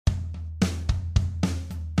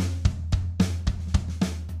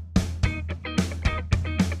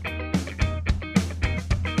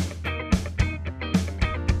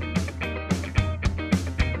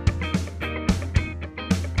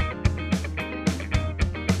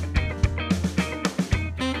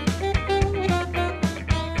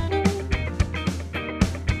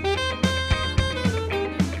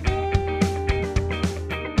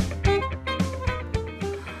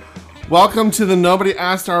Welcome to the Nobody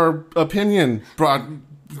Asked Our Opinion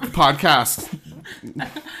podcast.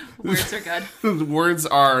 Words are good. Words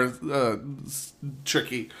are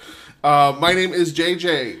tricky. My name is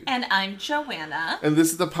JJ. And I'm Joanna. And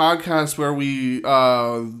this is the podcast where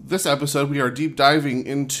this episode, we are deep diving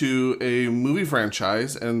into a movie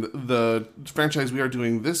franchise. And the franchise we are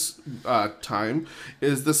doing this time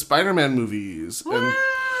is the Spider-Man movies.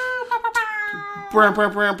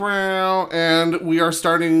 And we are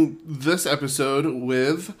starting this episode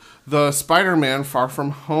with the Spider-Man Far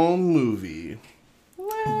From Home movie.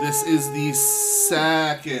 This is the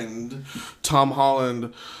second Tom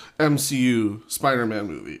Holland MCU Spider-Man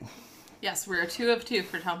movie. Yes, we're 2 of 2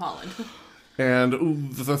 for Tom Holland.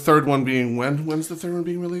 And the third one being when? When's the third one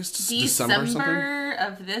being released? December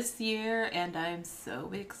of this year, and I'm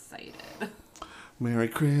so excited. Merry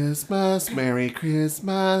Christmas, Merry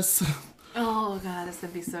Christmas. Oh god, it's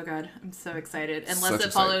gonna be so good. I'm so excited. Unless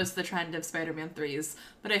it follows the trend of Spider-Man 3s,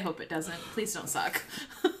 but I hope it doesn't. Please don't suck.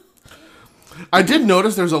 I did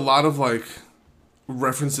notice there's a lot of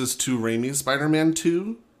references to Raimi's Spider-Man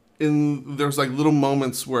 2. There's little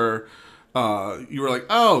moments where you were like,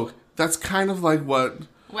 oh, that's kind of like what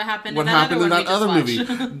happened in that other movie.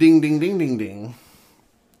 Ding, ding, ding, ding, ding.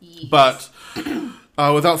 Yes. But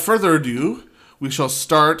without further ado, we will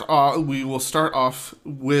start off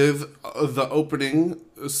with the opening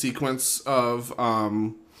sequence of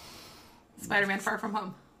Spider-Man Far From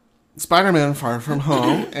Home. Spider-Man Far From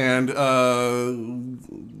Home, and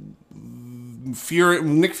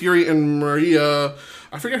Nick Fury and Maria,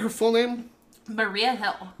 I forget her full name. Maria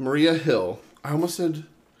Hill. Maria Hill. I almost said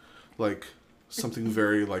something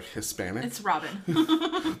very Hispanic. It's Robin.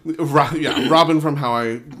 Yeah, Robin from How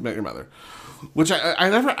I Met Your Mother, which I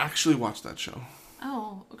never actually watched that show.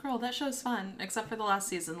 Oh, girl, that show's fun, except for the last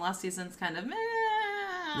season. The last season's kind of meh.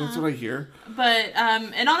 That's what I hear. But,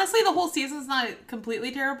 and honestly, the whole season's not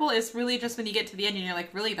completely terrible. It's really just when you get to the end and you're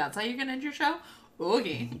like, really, that's how you're going to end your show?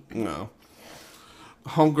 Okay. No.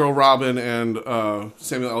 Homegirl Robin and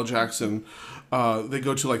Samuel L. Jackson, they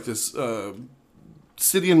go to this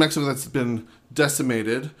city in Mexico that's been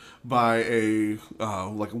decimated by a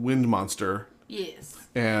wind monster. Yes.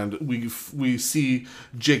 And we see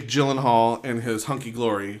Jake Gyllenhaal in his hunky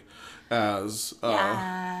glory as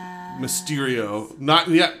Mysterio. Not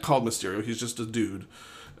yet called Mysterio. He's just a dude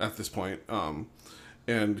at this point.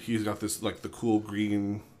 And he's got this the cool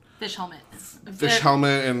green fish helmet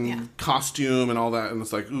and costume and all that. And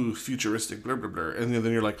it's ooh, futuristic, blah, blah, blah. And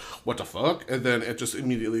then you're like, what the fuck? And then it just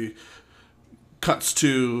immediately cuts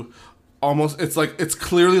to almost, it's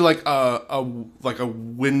clearly a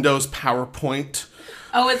Windows PowerPoint.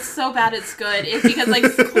 Oh, it's so bad it's good. It's because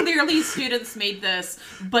clearly students made this,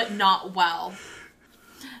 but not well.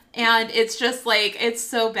 And it's just it's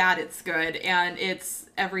so bad it's good, and it's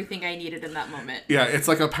everything I needed in that moment. Yeah, it's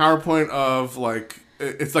a PowerPoint of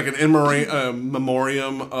it's an in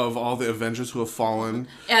memoriam of all the Avengers who have fallen.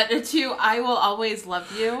 And to I Will Always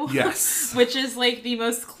Love You. Yes. Which is the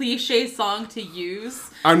most cliche song to use.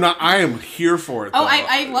 I am here for it, though. Oh,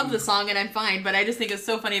 I love the song and I'm fine, but I just think it's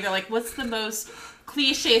so funny. They're what's the most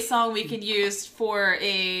cliche song we can use for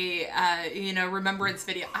a remembrance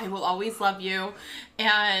video? I Will Always Love You.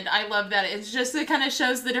 And I love that it kind of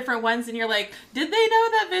shows the different ones, and you're like, did they know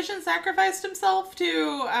that Vision sacrificed himself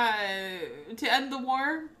to end the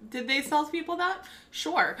war? Did they tell people that?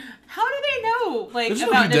 Sure. How do they know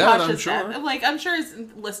about Natasha's death? I'm sure it's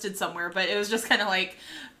listed somewhere, but it was just kind of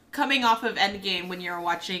coming off of Endgame when you're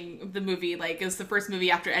watching the movie, it was the first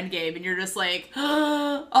movie after Endgame, and you're just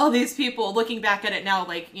all these people looking back at it now,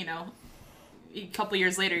 a couple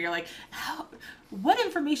years later, you're what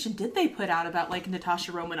information did they put out about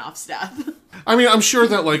Natasha Romanoff's death? I mean, I'm sure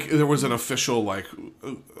that there was an official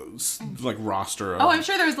roster of... Oh, I'm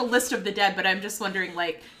sure there was a list of the dead, but I'm just wondering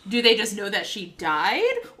do they just know that she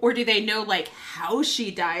died, or do they know how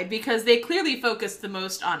she died? Because they clearly focused the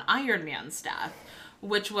most on Iron Man's death,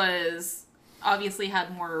 which was obviously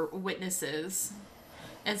had more witnesses.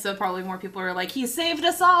 And so probably more people are he saved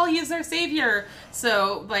us all, he's our savior.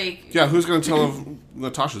 So, yeah, who's going to tell of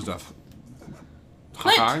Natasha's death?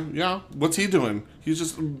 Clint. Hi? Yeah. What's he doing? He's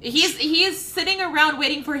just... He's sitting around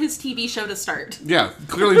waiting for his TV show to start. Yeah,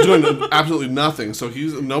 clearly doing absolutely nothing. So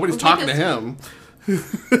nobody's talking to him.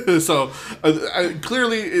 So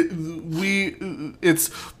clearly,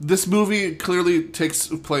 this movie clearly takes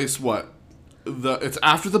place it's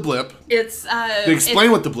after the blip. They explain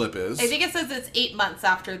what the blip is. I think it says it's 8 months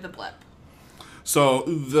after the blip. So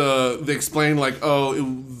they explain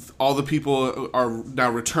all the people are now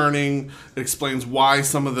returning. It explains why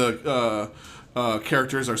some of the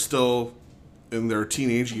characters are still in their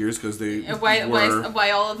teenage years because they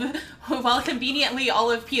while conveniently all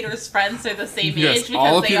of Peter's friends are the same yes, age because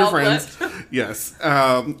all of they Peter's all friends. blipped. Yes,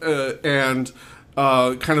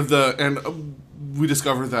 we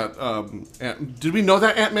discovered that. Did we know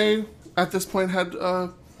that Aunt May at this point had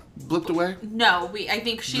blipped away? No, I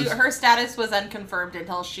think her status was unconfirmed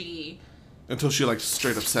until she like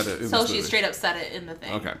straight up said it. She straight up said it in the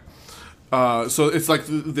thing. Okay. So it's like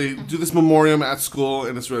they do this memoriam at school,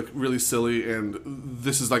 and it's really silly. And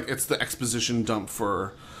this is like it's the exposition dump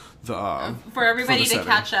for the for everybody to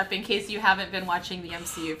catch up in case you haven't been watching the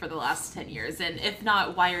MCU for the last 10 years. And if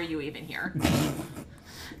not, why are you even here?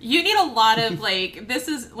 You need a lot of, like, this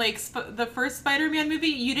is, like, the first Spider-Man movie,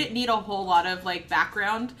 you didn't need a whole lot of, like,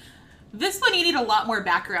 background. This one, you need a lot more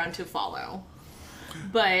background to follow.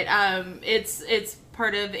 But, it's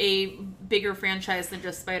part of a bigger franchise than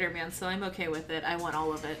just Spider-Man, so I'm okay with it. I want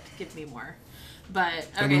all of it. Give me more. But,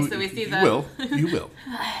 okay, so we see that... You will.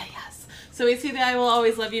 Yes. So we see the I Will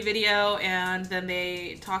Always Love You video, and then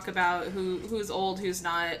they talk about who's old, who's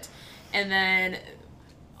not, and then...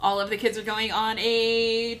 all of the kids are going on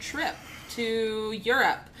a trip to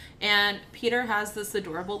Europe. And Peter has this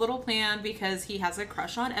adorable little plan because he has a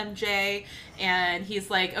crush on MJ. And he's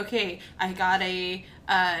like, okay, I got a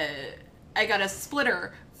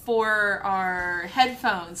splitter for our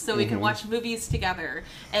headphones so we can watch movies together.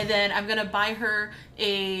 And then I'm going to buy her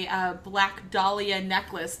a Black Dahlia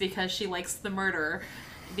necklace because she likes the murder.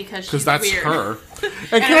 Because that's weird. Her.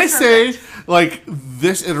 And can I say, like,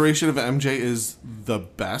 this iteration of MJ is the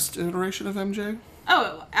best iteration of MJ?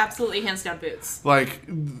 Oh, absolutely, hands down boots. Like,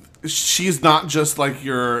 she's not just, like,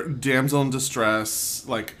 your damsel in distress,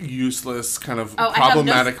 like, useless, kind of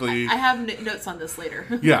problematically... I have notes on this later.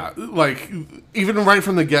 Yeah, like, even right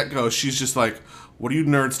from the get-go, she's just like, what are you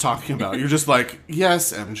nerds talking about? You're just like,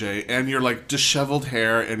 yes, MJ, and you're, like, disheveled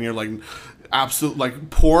hair, and you're, like... absolute, like,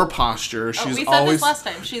 poor posture. She's we said this last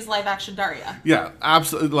time. She's live action Daria. Yeah,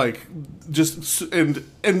 absolutely. Like, just and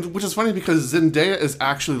which is funny because Zendaya is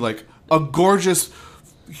actually like a gorgeous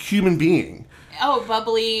human being. Oh,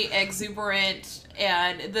 bubbly, exuberant,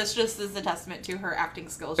 and this just is a testament to her acting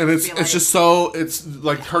skills. And it's just so it's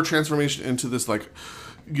like her transformation into this, like,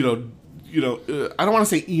 I don't want to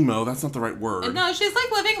say emo. That's not the right word. No, she's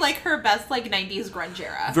like living like her best like 90s grunge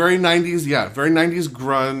era. Very 90s, yeah. Very 90s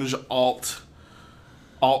grunge, alt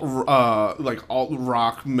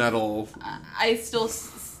rock metal. I still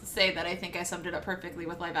say that I think I summed it up perfectly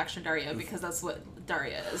with live action Daria because that's what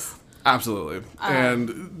Daria is. Absolutely.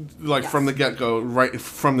 And like from the get-go, right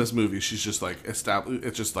from this movie, she's just like established.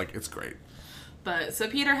 It's just like, it's great. But so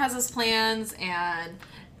Peter has his plans and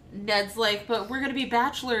Ned's like, but we're going to be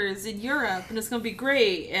bachelors in Europe and it's going to be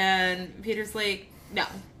great. And Peter's like, no,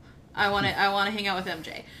 I want to hang out with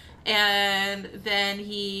MJ. And then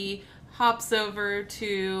he hops over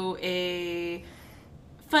to a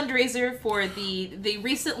fundraiser for the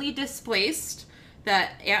recently displaced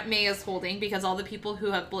that Aunt May is holding because all the people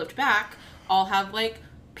who have blipped back all have, like,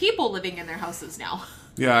 people living in their houses now.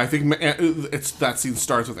 Yeah, I think that scene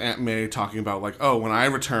starts with Aunt May talking about, like, oh, when I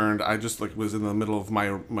returned, I just, like, was in the middle of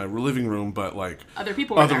my living room, but, like... Other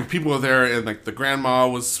people were there, and, like, the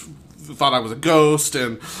grandma thought I was a ghost,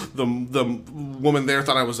 and the woman there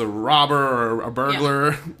thought I was a robber or a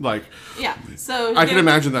burglar. Yeah. So I can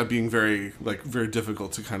imagine that being very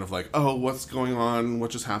difficult to kind of like, oh, what's going on?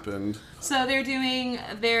 What just happened? So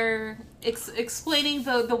they're explaining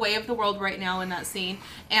the way of the world right now in that scene,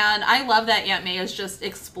 and I love that Aunt May is just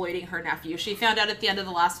exploiting her nephew. She found out at the end of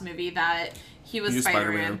the last movie that he was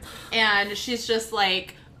Spider-Man, and she's just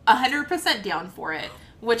like 100% down for it.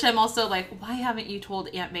 Which I'm also like, why haven't you told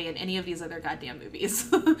Aunt May in any of these other goddamn movies?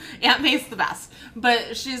 Aunt May's the best.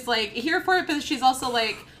 But she's like, here for it, but she's also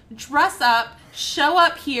like, dress up, show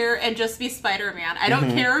up here, and just be Spider-Man. I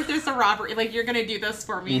don't care if there's a robbery. Like, you're going to do this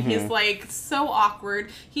for me. He's like, so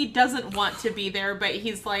awkward. He doesn't want to be there, but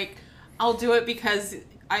he's like, I'll do it because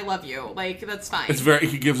I love you. Like, that's fine.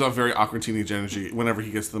 He gives off very awkward teenage energy. Whenever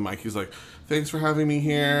he gets to the mic, he's like, thanks for having me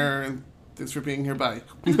here, and thanks for being here, bye.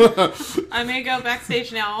 I'm gonna go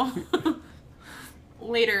backstage now.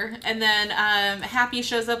 Later. And then Happy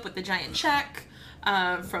shows up with the giant check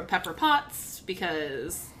from Pepper Potts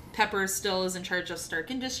because Pepper still is in charge of Stark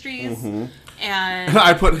Industries. And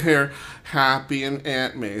I put here, Happy and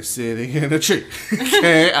Aunt May sitting in a tree.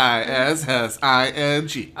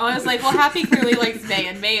 K-I-S-S-I-N-G. I was like, well, Happy clearly likes May,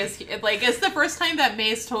 and May is, like, it's the first time that May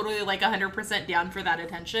is totally, like, 100% down for that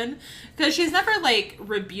attention. Because she's never, like,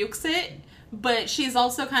 rebukes it, but she's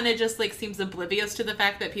also kind of just, like, seems oblivious to the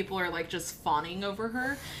fact that people are, like, just fawning over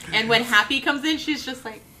her. And when Happy comes in, she's just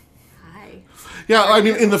like, hi. Hi. Yeah, I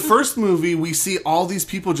mean, in the first movie, we see all these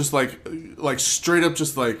people just like straight up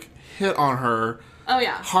just like hit on her. Oh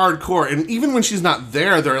yeah. Hardcore, and even when she's not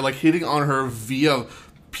there, they're like hitting on her via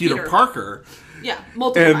Peter Parker. Yeah,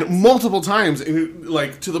 multiple times, and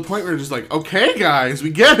like to the point where you're just like, okay, guys, we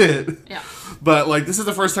get it. Yeah. But like, this is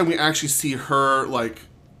the first time we actually see her like,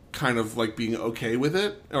 kind of like being okay with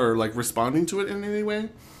it or like responding to it in any way.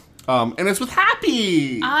 And it's with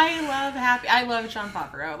Happy. I love Happy. I love John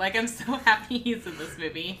Favreau. Like, I'm so happy he's in this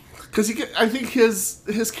movie. Because I think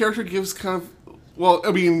his character gives kind of, well,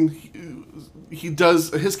 I mean,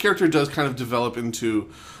 his character does kind of develop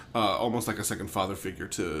into almost like a second father figure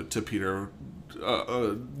to Peter.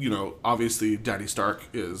 You know, obviously Daddy Stark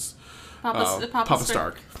is Papa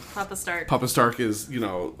Stark. Papa Stark. Papa Stark is, you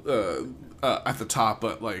know, at the top,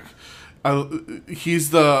 but like, he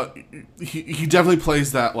definitely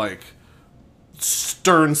plays that like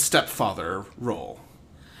stern stepfather role.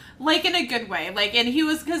 Like, in a good way. Like, and he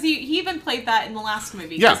was, because he even played that in the last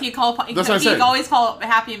movie. Yeah. He'd always call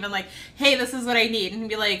Happy and been like, hey, this is what I need. And he'd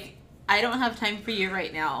be like, I don't have time for you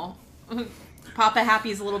right now. Papa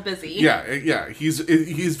Happy's a little busy. Yeah. He's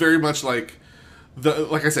very much like,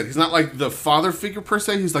 like I said, he's not like the father figure per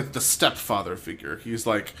se. He's like the stepfather figure. He's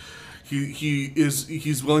like,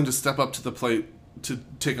 he's willing to step up to the plate to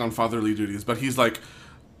take on fatherly duties, but he's like,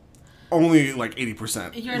 only like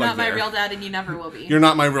 80%. You're not my real dad, and you never will be. You're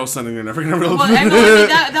not my real son, and you're never gonna real. Well, I mean,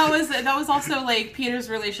 that was also like Peter's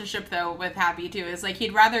relationship though with Happy too. Is like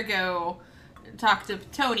he'd rather go talk to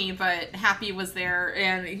Tony, but Happy was there,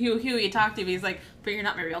 and who he talked to, he's like, but you're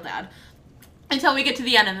not my real dad. Until we get to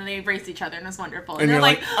the end, and then they embrace each other, and it's wonderful. And they're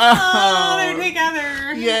like, oh, they're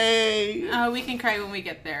together. Yay! We can cry when we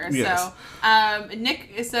get there. Yes.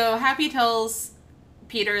 So Happy tells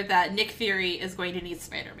Peter that Nick Fury is going to need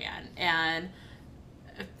Spider-Man, and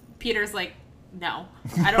Peter's like, no,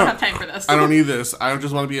 I don't have time for this. I don't need this. I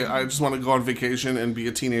just want to go on vacation and be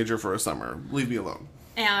a teenager for a summer. Leave me alone.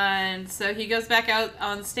 And so he goes back out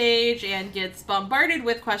on stage and gets bombarded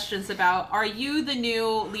with questions about, are you the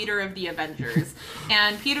new leader of the Avengers?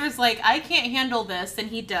 And Peter's like, I can't handle this, and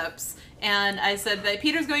he dips. And I said that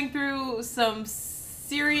Peter's going through some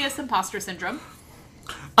serious imposter syndrome.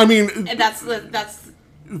 I mean, and that's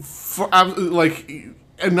for like,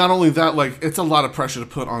 and not only that, like, it's a lot of pressure to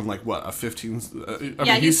put on like what, a 15. I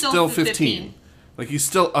mean, he's still 15. Like, he's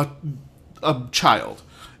still a child.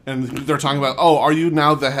 And they're talking about, oh, are you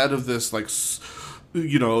now the head of this, like,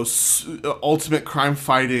 you know, ultimate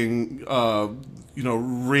crime-fighting, you know,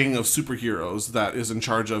 ring of superheroes that is in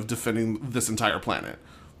charge of defending this entire planet?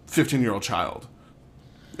 15-year-old child.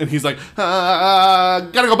 And he's like, gotta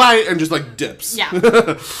go bye, and just, like, dips. Yeah.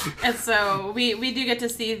 And so we do get to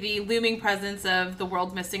see the looming presence of the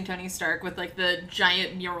world missing Tony Stark with, like, the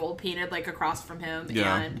giant mural painted, like, across from him.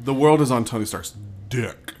 Yeah. And the world is on Tony Stark's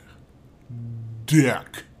dick.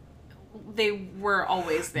 Dick. They were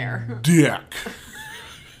always there. Dick.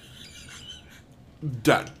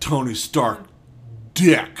 That Tony Stark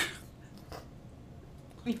dick.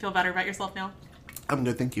 You feel better about yourself now? I'm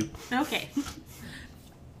good, thank you. Okay.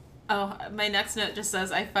 Oh, my next note just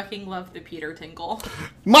says, I fucking love the Peter Tingle.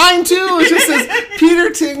 Mine too! It just says,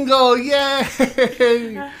 Peter Tingle, yay!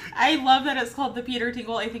 I love that it's called the Peter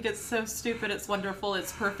Tingle. I think it's so stupid, it's wonderful,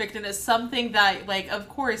 it's perfect, and it's something that, like, of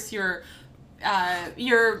course your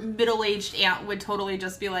middle-aged aunt would totally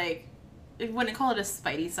just be like, I wouldn't call it a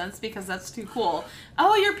Spidey sense because that's too cool.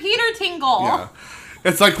 Oh, you're Peter Tingle. Yeah.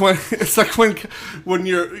 It's like when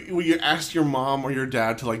you ask your mom or your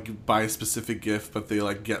dad to like buy a specific gift, but they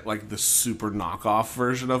like get like the super knockoff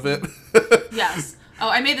version of it. Yes. Oh,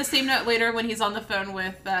 I made the same note later when he's on the phone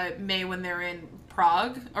with May when they're in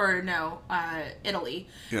Prague, or no, Italy.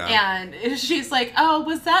 Yeah. And she's like, oh,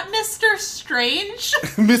 was that Mr. Strange?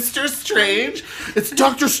 Mr. Strange? It's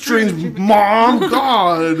Dr. Strange, Mom!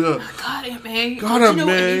 God! God, Aunt May. God, Aunt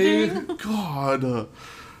May. God.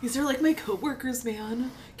 These are like my coworkers,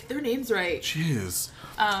 man. Get their names right. Jeez.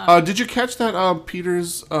 Did you catch that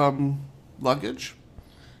Peter's luggage?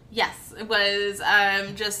 Yes, it was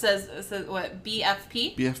just says what,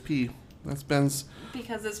 BFP? BFP. That's Ben's.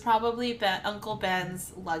 Because it's probably Uncle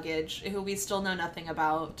Ben's luggage, who we still know nothing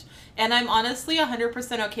about. And I'm honestly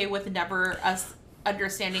 100% okay with never us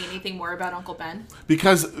understanding anything more about Uncle Ben.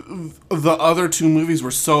 Because the other two movies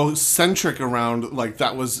were so centric around, like,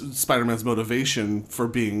 that was Spider-Man's motivation for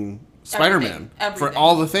being Spider-Man. Everything. For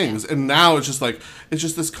all the things. Yeah. And now it's just like, it's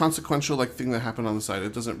just this consequential, like, thing that happened on the side.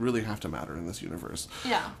 It doesn't really have to matter in this universe.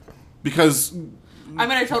 Yeah. Because I'm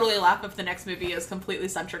gonna totally laugh if the next movie is completely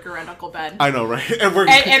centric around Uncle Ben. I know, right? And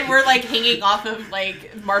we're like hanging off of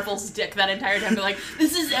like Marvel's dick that entire time. We're like,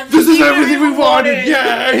 this is everything we wanted.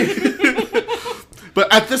 Yay!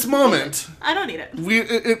 But at this moment, I don't need it. We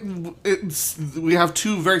have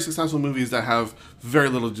two very successful movies that have very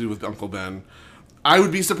little to do with Uncle Ben. I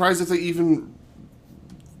would be surprised if they even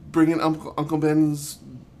bring in Uncle Ben's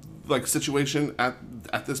like situation at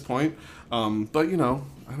this point. But you know,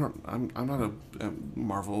 I'm not a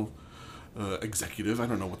Marvel executive. I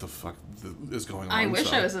don't know what the fuck is going on. I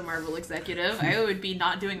wish I was a Marvel executive. I would be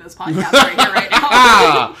not doing this podcast right here right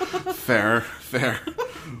now. Fair.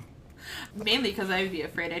 Mainly because I would be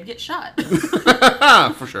afraid I'd get shot.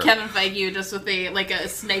 For sure. Kevin Feige just with a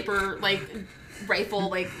sniper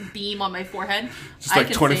rifle beam on my forehead. Just like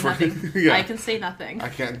 24. Yeah. I can say nothing. I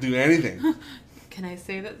can't do anything. Can I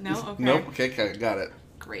say that? No? Okay. Nope. Okay, got it.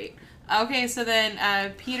 Great. Okay, so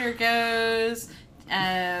then Peter goes so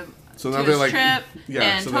now to they're his trip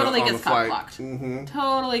and so totally gets cock-blocked. Mm-hmm.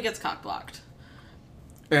 Totally gets cock-blocked.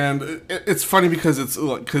 And it's funny because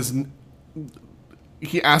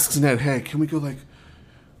he asks Ned, "Hey, can we go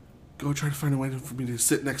try to find a way for me to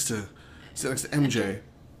sit next to MJ?"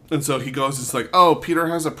 And so he goes. It's like, "Oh, Peter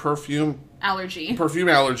has a perfume allergy,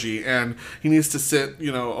 and he needs to sit,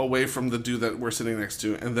 away from the dude that we're sitting next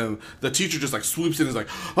to." And then the teacher just swoops in and is like,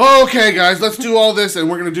 "Oh, okay, guys, let's do all this, and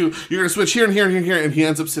you're gonna switch here and here and here and here." And he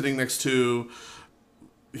ends up sitting next to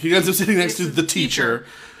the teacher.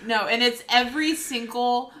 No, and it's every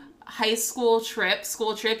single school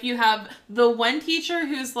trip, you have the one teacher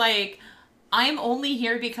who's like, I'm only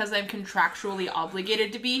here because I'm contractually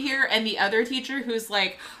obligated to be here, and the other teacher who's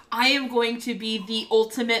like, I am going to be the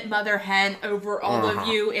ultimate mother hen over all of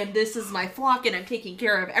you, and this is my flock, and I'm taking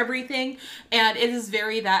care of everything, and it is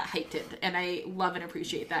very that heightened, and I love and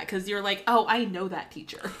appreciate that, because you're like, oh, I know that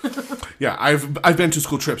teacher. Yeah, I've been to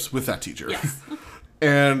school trips with that teacher. Yes.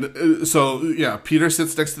 And so, yeah, Peter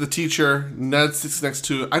sits next to the teacher. Ned sits next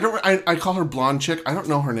to... I call her blonde chick. I don't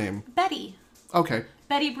know her name. Betty. Okay.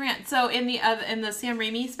 Betty Brant. So in the Sam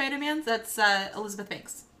Raimi Spider-Mans, that's Elizabeth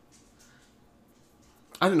Banks.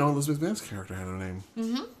 I didn't know Elizabeth Banks' character had a name.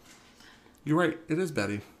 Mm-hmm. You're right. It is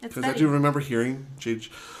Betty. Because I do remember hearing J.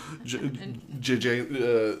 Jonah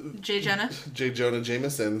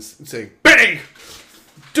Jameson saying, "Betty,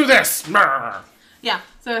 do this!" Yeah,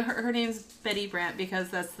 so her name's Betty Brant because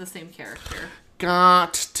that's the same character.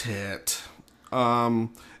 Got it.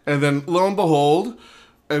 And then, lo and behold,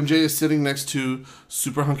 MJ is sitting next to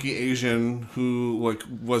super hunky Asian who,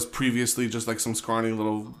 was previously just, some scrawny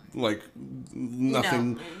little,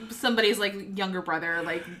 nothing. Somebody's, younger brother,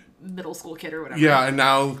 middle school kid or whatever. Yeah, and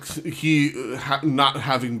now he, not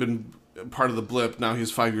having been part of the blip, now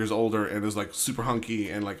he's 5 years older and is, super hunky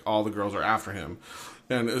and, all the girls are after him.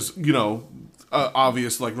 And is,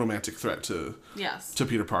 obvious romantic threat to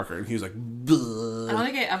Peter Parker, and he's like, bleh. I don't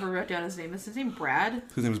think I ever wrote down his name. Is his name Brad?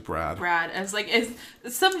 His name is Brad. As is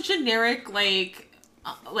some generic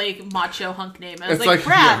macho hunk name. I was like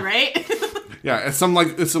Brad, right? Yeah, it's some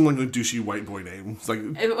douchey white boy name. It's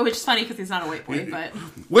which is funny because he's not a white boy, but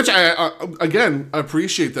which I again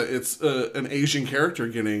appreciate that it's an Asian character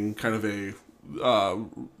getting kind of a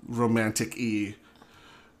romantic-y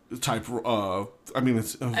type.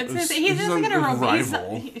 He's a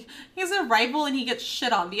rival. He's a rival, and he gets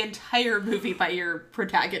shit on the entire movie by your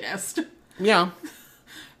protagonist. Yeah.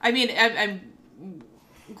 I'm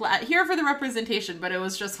glad here for the representation, but it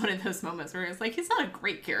was just one of those moments where it's he's not a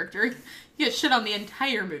great character. He gets shit on the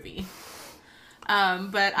entire movie.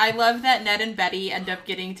 But I love that Ned and Betty end up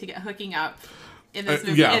hooking up in this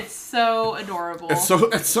movie. Yeah. It's so adorable. It's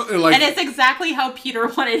so and it's exactly how Peter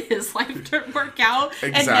wanted his life to work out.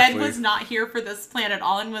 Exactly. And Ned was not here for this plan at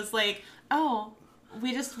all and was like, "Oh,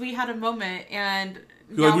 we had a moment and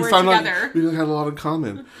now we're together." We had a lot in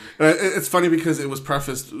common. And it's funny because it was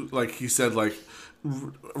prefaced he said right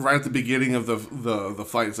at the beginning of the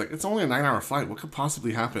flight. It's it's only a 9-hour flight. What could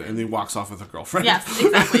possibly happen? And he walks off with a girlfriend. Yes,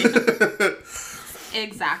 exactly.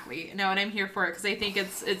 Exactly. No, and I'm here for it because I think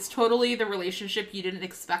it's totally the relationship you didn't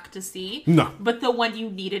expect to see. No. But the one you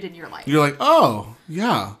needed in your life. You're like, oh,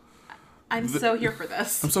 yeah. I'm so here for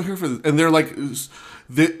this. I'm so here for this. And they're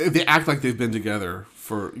they act like they've been together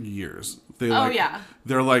for years. Yeah.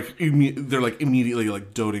 They're immediately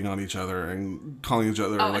doting on each other and calling each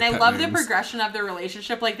other. Oh, and I love the progression of their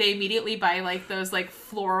relationship. They immediately buy those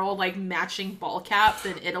floral matching ball caps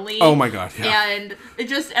in Italy. Oh my god! Yeah. And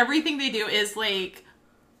just everything they do is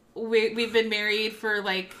we've been married for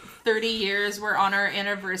 30 years. We're on our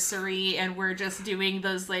anniversary, and we're just doing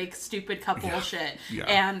those stupid couple shit. Yeah.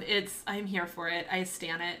 And I'm here for it. I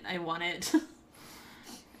stan it. I want it.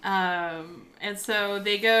 And so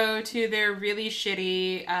they go to their really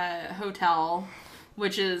shitty hotel,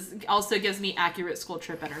 which also gives me accurate school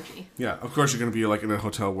trip energy. Yeah, of course you're going to be like in a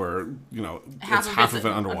hotel where, half of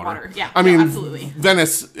it underwater. Yeah, I mean, absolutely.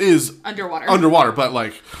 Venice is underwater, but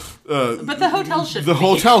like... but the hotel shouldn't be. The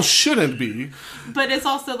hotel shouldn't be. But it's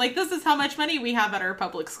also like, this is how much money we have at our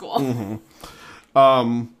public school.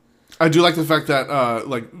 Mm-hmm. I do like the fact that,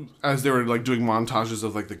 as they were, doing montages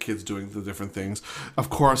of, the kids doing the different things, of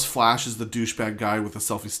course, Flash is the douchebag guy with the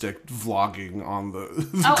selfie stick vlogging on the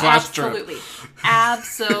class trip.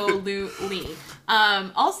 Absolutely.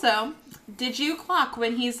 Also, did you clock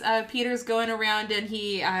when Peter's going around and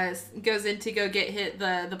he goes in to go get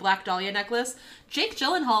the Black Dahlia necklace? Jake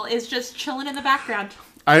Gyllenhaal is just chilling in the background.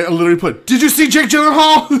 I literally put, did you see Jake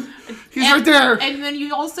Gyllenhaal? He's right there. And then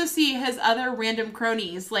you also see his other random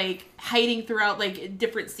cronies, hiding throughout,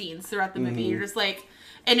 different scenes throughout the movie. You're just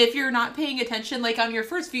and if you're not paying attention, on your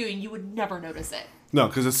first viewing, you would never notice it. No,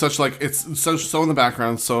 because it's such, it's so in the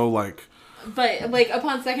background, so, But,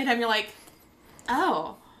 upon second time, you're like,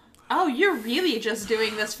 oh, you're really just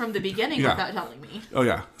doing this from the beginning without telling me. Oh,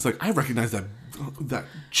 yeah. It's I recognize that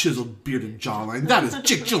chiseled bearded jawline. That is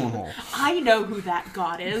Jake Gyllenhaal. I know who that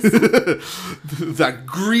god is. That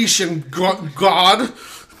Grecian god.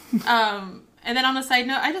 And then on a side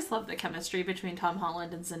note, I just love the chemistry between Tom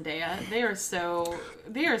Holland and Zendaya. They are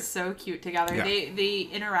so cute together. Yeah. They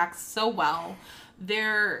interact so well.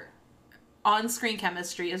 Their on-screen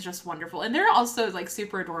chemistry is just wonderful. And they're also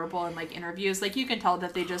super adorable in interviews. You can tell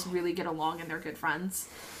that they just really get along and they're good friends.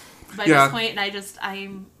 By this point, and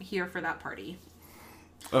I'm here for that party.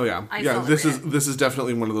 Oh yeah, This is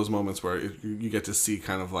definitely one of those moments where you get to see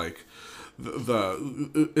kind of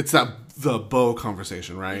the beau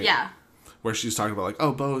conversation, right? Yeah. Where she's talking about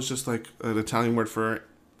beau is just an Italian word for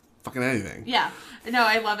fucking anything. Yeah. No,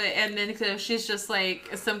 I love it. And then she's just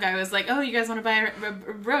some guy was oh, you guys want to buy a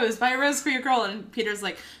rose? Buy a rose for your girl. And Peter's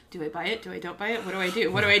do I buy it? Do I don't buy it? What do I do?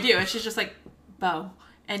 What do I do? And she's just beau.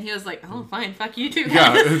 And he was oh, fine, fuck you too.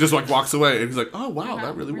 Yeah, and he just walks away. And he's oh, wow,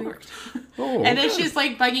 that really worked. Oh, and then she's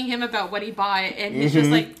bugging him about what he bought. And he's just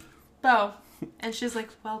beau. And she's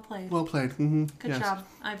well played. Well played. Mm-hmm. Good job.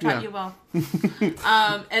 I've taught you well.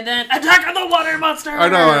 And then attack on the water monster. I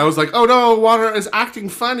know. I was oh no, water is acting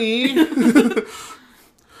funny.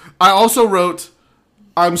 I also wrote,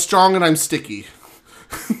 I'm strong and I'm sticky.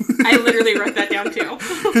 I literally wrote that down too.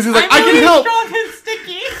 Because he's I can help. I'm strong and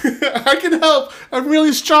sticky. I can help. I'm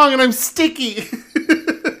really strong and I'm sticky.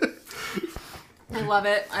 I love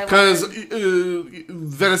it. Because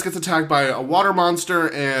Venice gets attacked by a water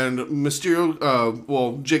monster and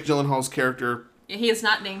Mysterio, Jake Gyllenhaal's character. He is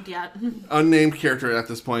not named yet. Unnamed character at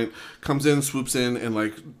this point comes in, swoops in, and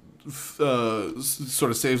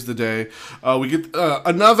sort of saves the day. We get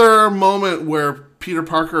another moment where Peter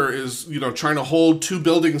Parker is, trying to hold two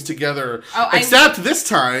buildings together. Except this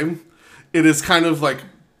time, it is kind of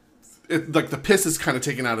the piss is kind of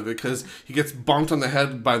taken out of it because he gets bonked on the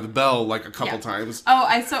head by the bell a couple times. Oh,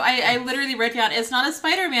 I literally wrote down, it's not a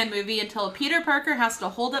Spider-Man movie until Peter Parker has to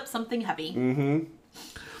hold up something heavy. Mm-hmm.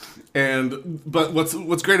 But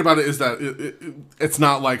what's great about it is that it's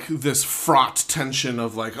not this fraught tension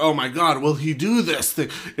of oh my god, will he do this thing?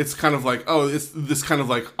 It's kind of it's this kind of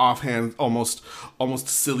offhand, almost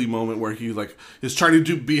silly moment where he is trying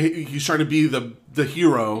to be the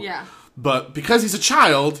hero. Yeah. But because he's a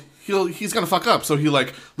child, he's gonna fuck up, so he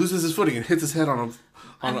loses his footing and hits his head on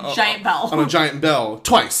a giant bell. On a giant bell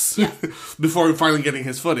twice. Yeah. Before finally getting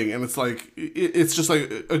his footing. And it's it's just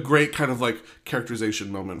a great kind of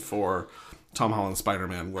characterization moment for Tom Holland's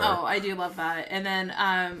Spider-Man. Where... Oh, I do love that. And then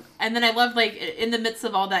I love in the midst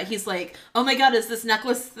of all that, he's oh my god, is this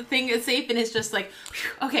necklace thing safe? And it's just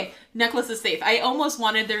okay, necklace is safe. I almost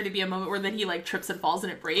wanted there to be a moment where then he trips and falls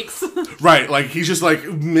and it breaks. Right, he just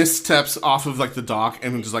missteps off of the dock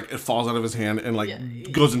and just it falls out of his hand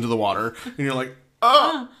and goes into the water. And you're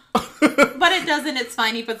oh. But it doesn't. It's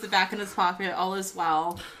fine. He puts it back in his pocket. All is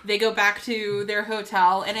well. They go back to their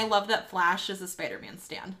hotel, and I love that Flash is a Spider-Man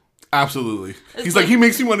stan. Absolutely. He's he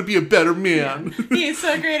makes me want to be a better man. Yeah. He's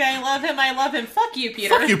so great. I love him. I love him. Fuck you, Peter.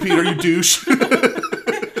 Fuck you, Peter, you douche.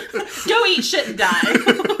 Go eat shit and die.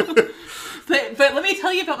 But let me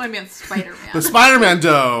tell you about my man Spider-Man. The Spider-Man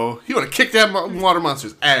dough. He would have kicked that water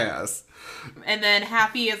monster's ass. And then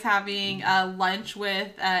Happy is having lunch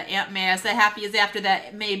with Aunt May. I said Happy is after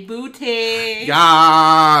that May Booty.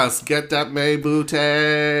 Yes, get that May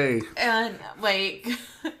Booty. And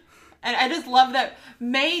And I just love that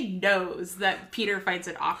May knows that Peter finds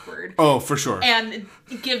it awkward. Oh, for sure. And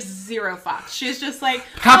gives zero fucks. She's just like...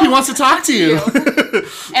 Happy wants to talk to you.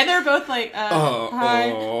 And they're both like,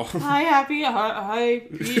 hi. Hi, Happy. Hi,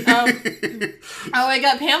 Pete. I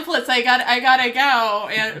got pamphlets. I gotta go.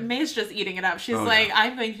 And May's just eating it up. She's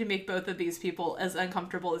I'm going to make both of these people as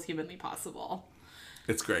uncomfortable as humanly possible.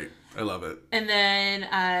 It's great. I love it. And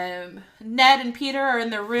then Ned and Peter are in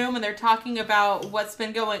the room and they're talking about what's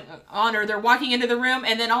been going on, or they're walking into the room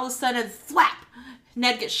and then all of a sudden, slap!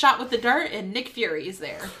 Ned gets shot with the dart and Nick Fury's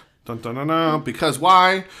there. Dun dun dun dun. Because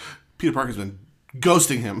why? Peter Parker's been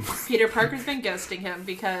ghosting him. Peter Parker's been ghosting him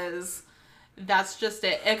because that's just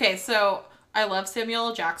it. Okay, so I love Samuel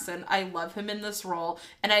L. Jackson. I love him in this role.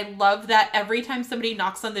 And I love that every time somebody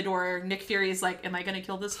knocks on the door, Nick Fury's like, am I going to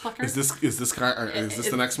kill this fucker? Is this guy, is this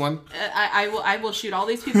the next one? I will shoot all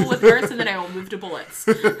these people with darts and then I will move to bullets.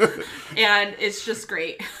 And it's just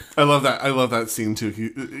great. I love that. I love that scene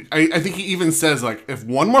too. I think he even says, like, if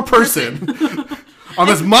one more person on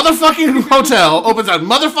this motherfucking hotel opens that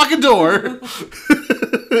motherfucking door.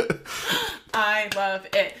 I love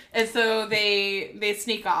it. And so they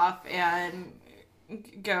sneak off and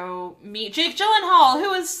go meet Jake Gyllenhaal,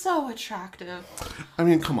 who is so attractive. I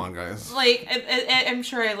mean, come on, guys. Like, I'm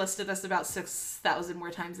sure I listed this about 6,000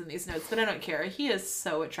 more times in these notes, but I don't care. He is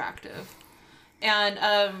so attractive. And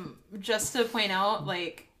just to point out,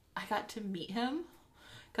 like, I got to meet him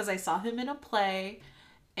because I saw him in a play,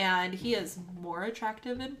 and he is more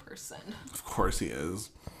attractive in person. Of course he is.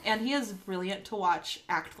 And he is brilliant to watch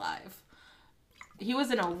act live. He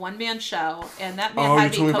was in a one-man show, and that man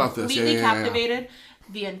had me completely captivated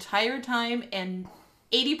the entire time, and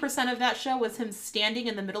 80% of that show was him standing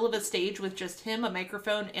in the middle of a stage with just him, a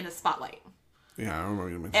microphone, and a spotlight. Yeah, I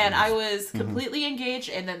remember you mentioned and I was completely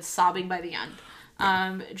engaged and then sobbing by the end.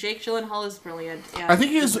 Jake Gyllenhaal is brilliant. And I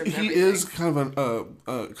think he is kind of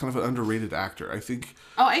an underrated actor. I think.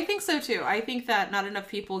 Oh, I think so too. I think that not enough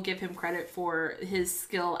people give him credit for his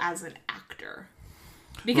skill as an actor.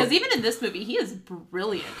 Because even in this movie, he is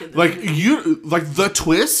brilliant. In this movie. The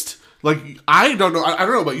twist. Like, I don't know. I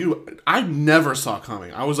don't know about you. I never saw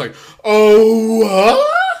coming. I was like, oh, what?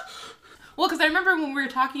 Well, because I remember when we were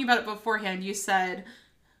talking about it beforehand, you said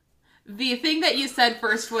the thing that you said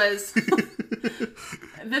first was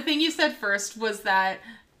that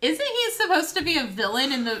isn't he supposed to be a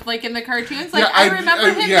villain in the cartoons? Like, yeah, I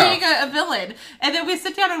remember him being a villain. And then we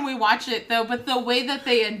sit down and we watch it, though, but the way that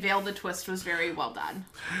they unveil the twist was very well done.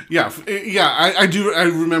 Yeah, I do. I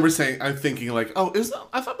remember I'm thinking, like, oh,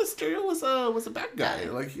 I thought Mysterio was a bad guy.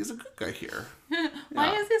 Like, he's a good guy here.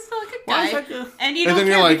 Why is he still a good guy? And you don't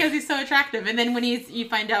care because he's so attractive. And then when you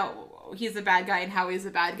find out he's a bad guy and how he's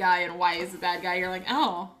a bad guy and why he's a bad guy, you're like,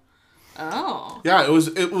 oh. Yeah,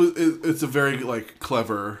 it's a very, like,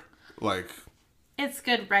 clever, like... It's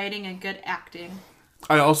good writing and good acting.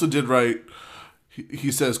 I also did write,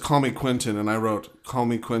 he says, call me Quentin, and I wrote, call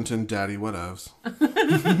me Quentin, daddy, whatevs.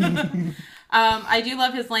 I do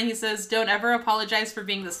love his line. He says, don't ever apologize for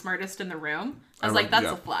being the smartest in the room. I was like, that's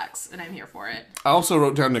a flex, and I'm here for it. I also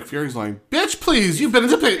wrote down Nick Fury's line, bitch, please, you've been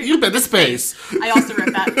to space. I also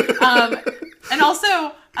wrote that. And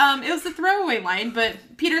also... it was a throwaway line, but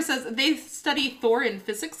Peter says they study Thor in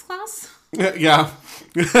physics class. Yeah.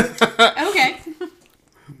 Okay.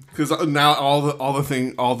 Because now all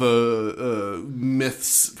the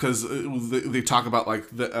myths, because they talk about, like,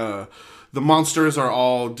 the monsters are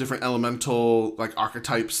all different elemental, like,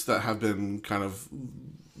 archetypes that have been kind of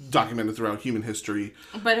documented throughout human history.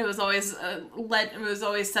 But it was always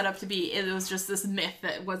set up to be, it was just this myth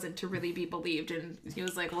that wasn't to really be believed, and he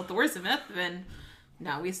was like, well, Thor's a myth, and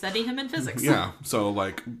now we study him in physics. Yeah, so,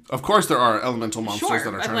 like, of course there are elemental monsters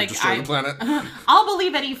that are trying to destroy the planet. I'll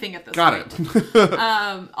believe anything at this point. Got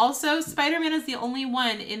it. Also, Spider-Man is the only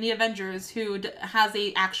one in the Avengers who has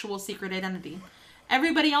a actual secret identity.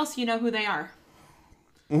 Everybody else, you know who they are.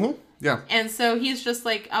 Mm-hmm. Yeah. And so he's just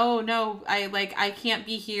like, oh, no, I can't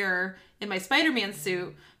be here in my Spider-Man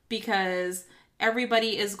suit because...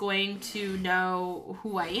 everybody is going to know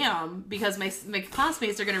who I am because my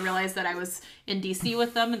classmates are going to realize that I was in DC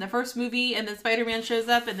with them in the first movie and then Spider-Man shows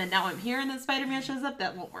up and then now I'm here and then Spider-Man shows up.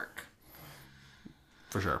 That won't work.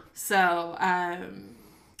 For sure. So,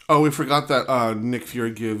 we forgot that Nick Fury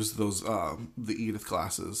gives those the Edith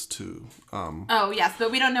glasses to... Oh, yes, but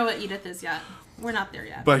we don't know what Edith is yet. We're not there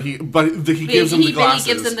yet. But he gives them the glasses.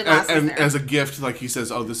 He gives them the glasses and as a gift, like he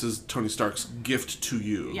says, oh, this is Tony Stark's gift to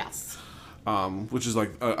you. Yes. Which is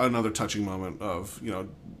like another touching moment of,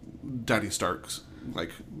 Daddy Stark's, like,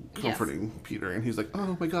 comforting Peter. And he's like,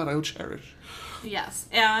 oh my God, I will cherish. Yes.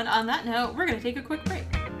 And on that note, we're going to take a quick break.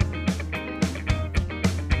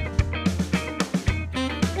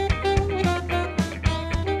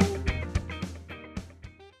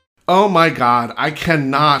 Oh my God. I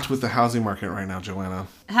cannot with the housing market right now, Joanna.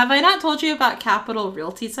 Have I not told you about Capital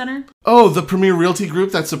Realty Center? Oh, the premier realty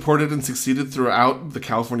group that supported and succeeded throughout the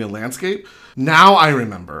California landscape? Now I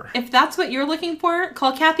remember. If that's what you're looking for,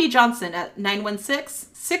 call Kathy Johnson at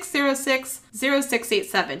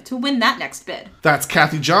 916-606-0687 to win that next bid. That's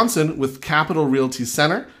Kathy Johnson with Capital Realty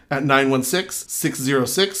Center at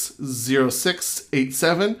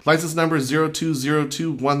 916-606-0687. License number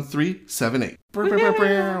 02021378.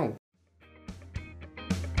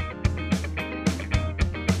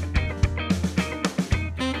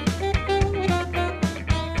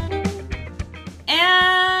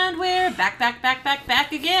 And we're back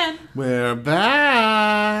again. We're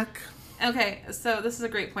back. Okay, so this is a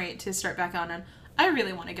great point to start back on. I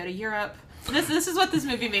really want to go to Europe. This is what this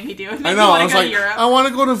movie made me do. It made I know. me I was go like, to Europe. I want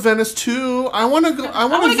to go to Venice too. I want to go. I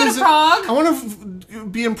want to go to Prague. I want to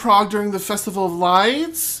be in Prague during the Festival of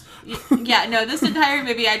Lights. Yeah, no. This entire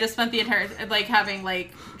movie, I just spent the entire having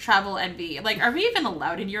travel envy. Are we even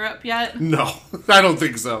allowed in Europe yet? No, I don't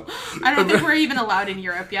think so. I don't think we're even allowed in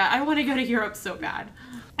Europe yet. I want to go to Europe so bad.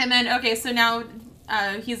 And then okay, so now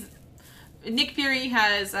Nick Fury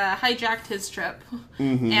has hijacked his trip,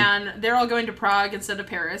 and they're all going to Prague instead of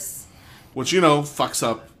Paris. Which, fucks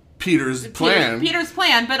up Peter's plan. Peter's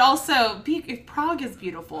plan, but also Prague is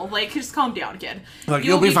beautiful. Just calm down, kid.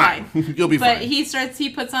 You'll be fine. You'll be fine. But he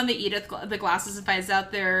puts on the glasses and finds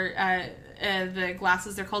out the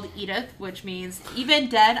glasses are called Edith, which means even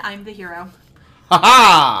dead, I'm the hero.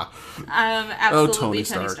 Ha Absolutely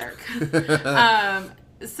Tony Stark.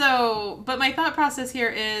 But my thought process here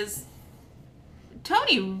is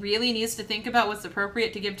Tony really needs to think about what's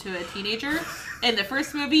appropriate to give to a teenager. In the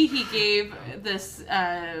first movie, he gave this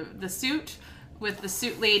the suit with the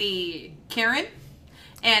suit lady Karen,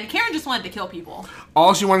 and Karen just wanted to kill people.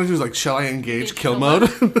 All she wanted to do was shall I engage kill mode?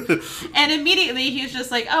 And immediately he's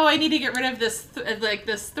just like, oh, I need to get rid of this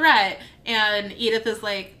this threat. And Edith is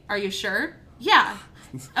like, are you sure? Yeah.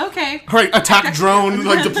 Okay. All right, attack drone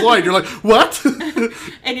deployed. You're like, what?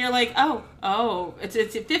 And you're like, oh, it's a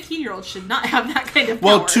 15-year-old should not have that kind of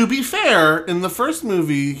power. Well, to be fair, in the first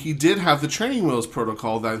movie, he did have the training wheels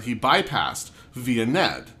protocol that he bypassed via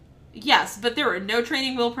Ned. Yes, but there were no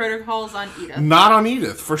training wheel protocols on Edith. Not on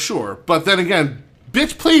Edith, for sure. But then again,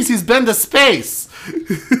 bitch, please, he's been to space.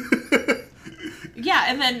 Yeah,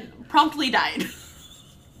 and then promptly died.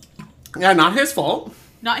 Yeah, not his fault.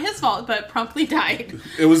 Not his fault, but promptly died.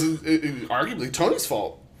 It was arguably Tony's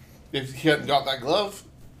fault if he hadn't got that glove.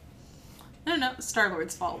 No,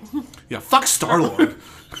 Star-Lord's fault. Yeah, fuck Star-Lord.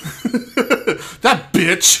 That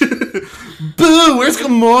bitch. Boo, where's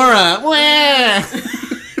Gamora?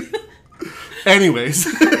 Anyways.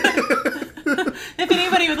 If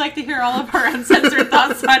anybody would like to hear all of our uncensored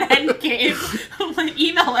thoughts on Endgame,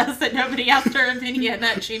 email us at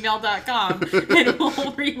nobodyastheropinion@gmail.com and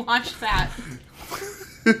we'll rewatch that.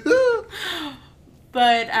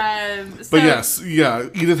 But yes, yeah.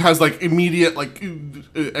 Edith has immediate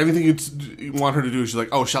anything you want her to do. She's like,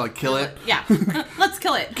 oh, shall I kill it? Yeah, let's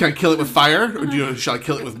kill it. Can I kill it with fire, or shall I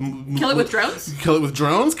kill it with drones? Kill it with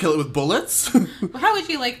drones? Kill it with bullets? How would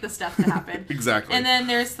you like the stuff to happen? Exactly. And then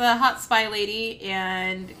there's the hot spy lady,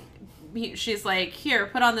 and she's like, here,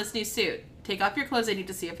 put on this new suit. Take off your clothes, I need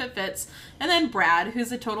to see if it fits. And then Brad,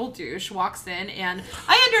 who's a total douche, walks in, and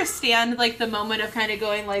I understand the moment of kind of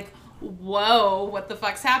going whoa, what the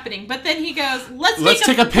fuck's happening? But then he goes, let's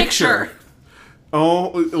take a picture.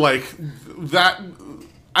 Oh, that,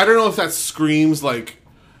 I don't know if that screams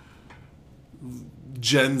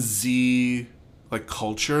Gen Z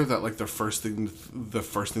culture, that the first thing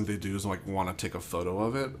they do is want to take a photo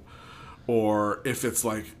of it. Or if it's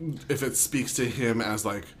if it speaks to him as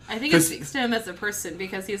I think it speaks to him as a person,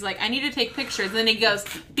 because he's like, I need to take pictures. And then he goes,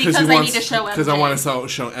 because I need to show MJ. Because I want to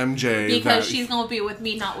show MJ. Because she's going to be with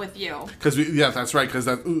me, not with you. Yeah, that's right.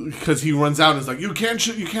 Because he runs out and is like, you can't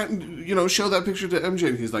show that picture to MJ.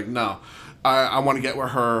 And he's like, no, I want to get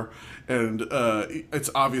with her. And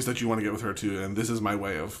it's obvious that you want to get with her too. And this is my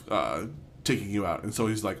way of taking you out. And so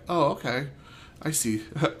he's like, oh, okay. I see.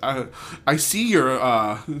 I see your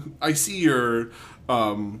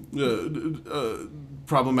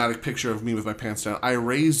problematic picture of me with my pants down. I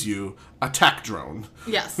raise you attack drone.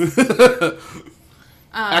 Yes.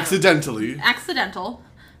 Accidentally. Accidental.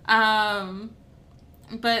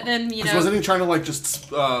 But then wasn't he trying to just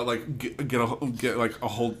get a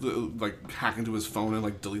hold hack into his phone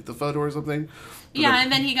and delete the photo or something? But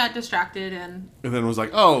and then he got distracted and then was like,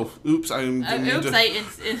 oh, oops, I initiated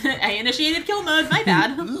kill mode. My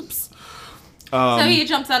bad. Oops. So he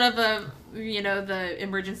jumps out of the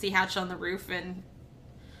emergency hatch on the roof and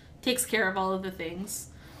takes care of all of the things.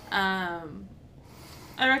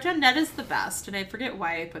 I wrote down Ned is the best, and I forget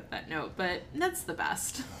why I put that note, but Ned's the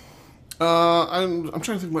best. I'm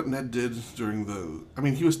trying to think what Ned did during the... I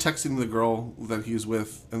mean, he was texting the girl that he was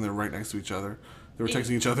with, and they're right next to each other. They were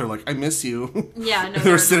texting each other like, I miss you. Yeah, no,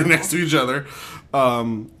 they were sitting next to each other.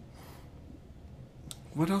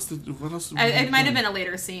 What else? It might have been a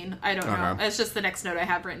later scene. I don't know. It's just the next note I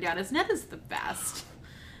have written down is Ned is the best.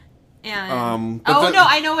 And no,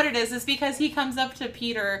 I know what it is. It's because he comes up to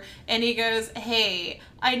Peter and he goes, "Hey,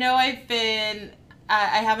 I know I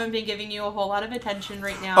haven't been giving you a whole lot of attention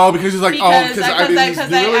right now." Oh, because he's like, because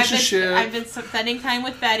I've been spending time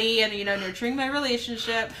with Betty and nurturing my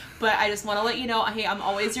relationship. But I just want to let you know, hey, I'm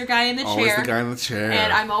always your guy in the chair. Always the guy in the chair.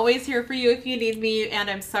 And I'm always here for you if you need me. And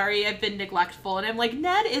I'm sorry I've been neglectful. And I'm like,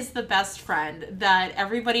 Ned is the best friend that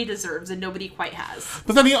everybody deserves and nobody quite has.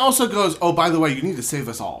 But then he also goes, oh, by the way, you need to save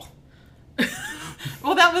us all.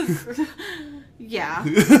 Well, that was... Yeah.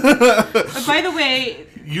 But by the way...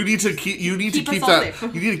 You need to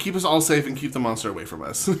keep us all safe and keep the monster away from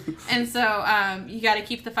us. And so you got to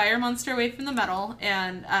keep the fire monster away from the metal,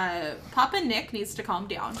 and Papa Nick needs to calm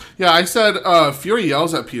down. Yeah, I said Fury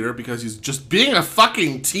yells at Peter because he's just being a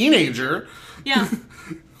fucking teenager. Yeah.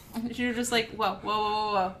 You're just like,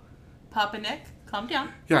 whoa. Papa Nick, calm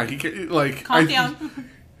down. Yeah, he can, like... Calm down.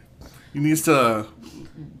 He needs to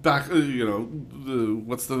back,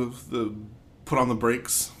 what's the put on the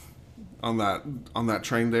brakes on that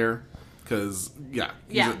train there, because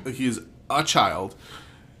he's a child.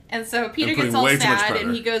 And so Peter gets all sad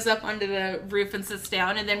and he goes up onto the roof and sits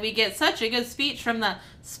down, and then we get such a good speech from the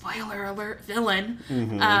spoiler alert villain,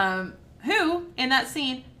 who in that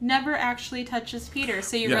scene never actually touches Peter.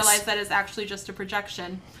 So you realize that is actually just a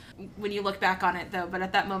projection when you look back on it, though. But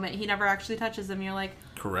at that moment, he never actually touches him. You're like,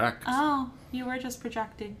 correct. Oh, you were just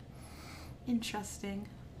projecting. Interesting.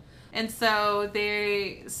 And so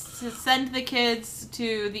they send the kids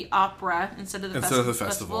to the opera instead of the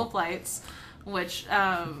Festival of Lights, which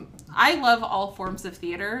I love all forms of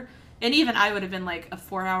theater. And even I would have been like, a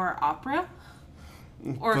 4-hour opera?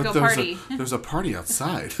 Or go party. There's a party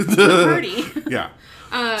outside. Party. Yeah.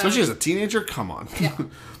 Especially as a teenager? Come on. Yeah.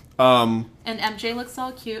 And MJ looks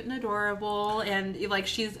all cute and adorable, and like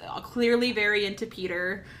she's clearly very into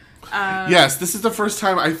Peter. Yes, this is the first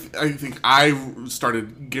time I think I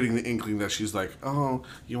started getting the inkling that she's like, oh,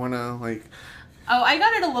 you wanna like... Oh, I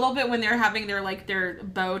got it a little bit when they're having their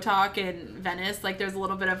beau talk in Venice. Like, there's a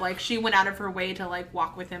little bit of, like, she went out of her way to, like,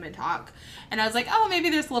 walk with him and talk. And I was like, oh, maybe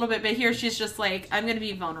there's a little bit. But here she's just like, I'm going to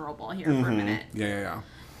be vulnerable here for a minute. Yeah.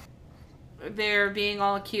 They're being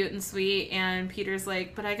all cute and sweet. And Peter's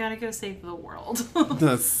like, but I got to go save the world.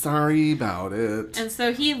 Sorry about it. And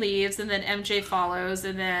so he leaves. And then MJ follows.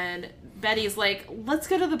 And then Betty's like, let's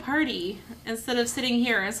go to the party instead of sitting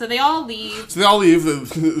here. And so they all leave. So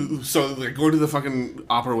like, going to the fucking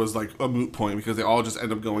opera was like a moot point because they all just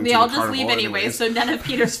end up going to the carnival. They all just leave anyway, so none of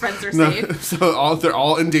Peter's friends are safe. So they're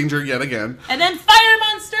all in danger yet again. And then Fire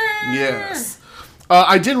Monster! Yes.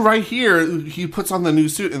 I did right here, he puts on the new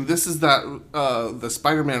suit, and this is that, the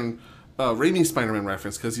Spider-Man... Raimi Spider-Man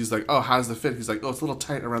reference, because he's like, oh, how's the fit? He's like, oh, it's a little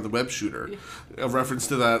tight around the web shooter. A reference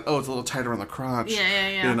to that, oh, it's a little tight around the crotch.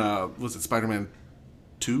 Yeah. In, was it Spider-Man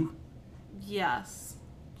 2? Yes.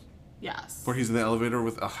 Where he's in the elevator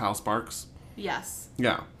with Hal Sparks? Yes.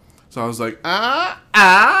 Yeah. So I was like, I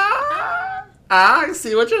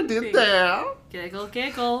see what you did there.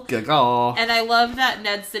 Giggle. And I love that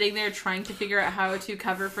Ned's sitting there trying to figure out how to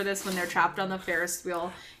cover for this when they're trapped on the Ferris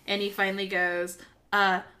wheel. And he finally goes,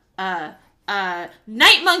 Night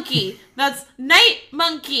Monkey! That's Night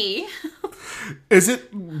Monkey! Is it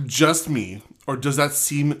just me, or does that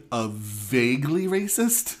seem vaguely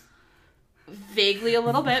racist? Vaguely a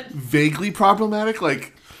little bit. Vaguely problematic?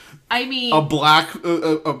 Like, I mean... A black...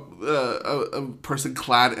 a person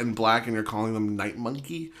clad in black and you're calling them Night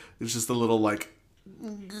Monkey? It's just a little, like...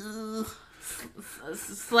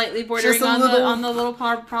 Slightly bordering on the little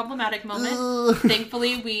problematic moment.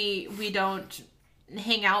 Thankfully, we don't...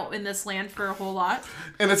 hang out in this land for a whole lot,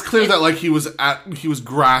 and it's clear that like he was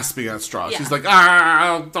grasping at straws. He's like,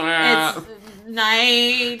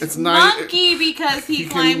 it's monkey because he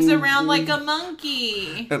climbs around like a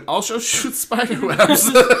monkey and also shoots spider webs.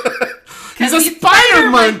 He's a spider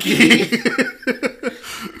monkey.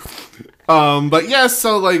 But yes,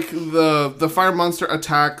 so like the fire monster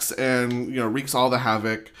attacks and wreaks all the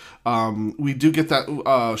havoc. We do get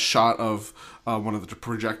that shot of one of the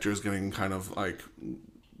projectors getting kind of like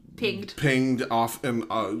pinged off and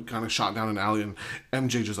kind of shot down an alley, and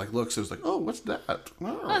MJ just like looks and is like, oh, what's that?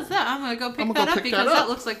 Oh. What's that? I'm gonna go pick that up because that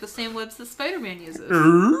looks like the same webs that Spider-Man uses.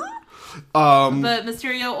 But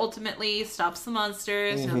Mysterio ultimately stops the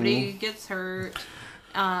monsters. Nobody gets hurt.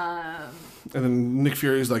 And then Nick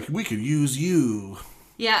Fury's like, we could use you.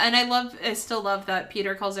 Yeah, and I still love that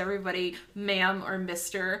Peter calls everybody ma'am or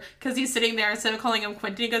Mr. Because he's sitting there, instead of calling him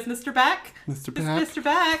Quentin, he goes, Mr. Beck. Mr. Beck. Mr.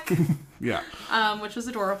 Beck. Yeah. Which was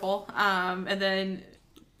adorable. And then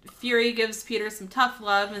Fury gives Peter some tough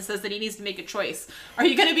love and says that he needs to make a choice. Are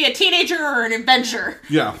you going to be a teenager or an adventurer?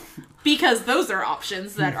 Yeah. Because those are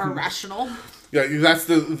options that are rational. Yeah, that's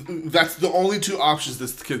the only two options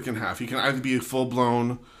this kid can have. He can either be a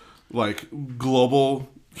full-blown, like, global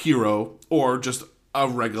hero or just a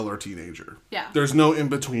regular teenager. Yeah. There's no in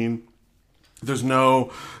between. There's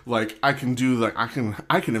no like I can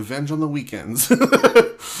avenge on the weekends.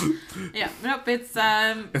 Yeah. Nope.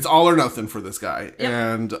 It's all or nothing for this guy. Yep.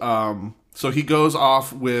 And so he goes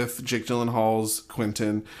off with Jake Gyllenhaal's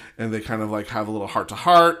Quentin, and they kind of like have a little heart to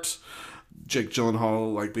heart. Jake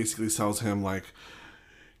Gyllenhaal like basically tells him like,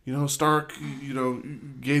 you know, Stark, you know,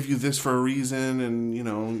 gave you this for a reason, and, you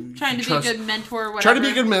know... Trying to be a good mentor, whatever. Trying to be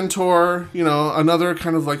a good mentor, you know, another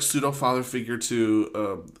kind of, like, pseudo-father figure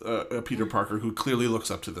to Peter Parker, who clearly looks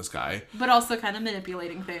up to this guy. But also kind of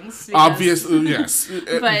manipulating things. Obviously, yes.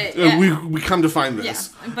 But... we come to find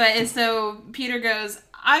this. Yeah, but so Peter goes,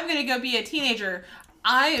 I'm going to go be a teenager.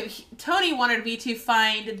 Tony wanted me to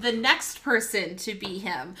find the next person to be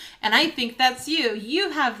him, and I think that's you. You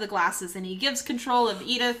have the glasses, and he gives control of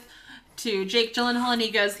Edith to Jake Gyllenhaal, and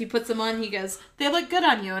he puts them on, he goes, they look good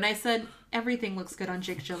on you, and I said, everything looks good on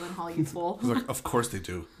Jake Gyllenhaal, you fool. I was like, of course they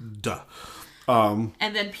do. Duh. And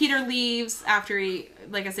then Peter leaves after he,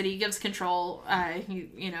 like I said, he gives control, he,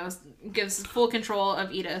 you know, gives full control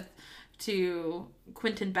of Edith to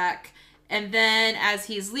Quentin Beck, and then as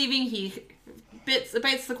he's leaving, he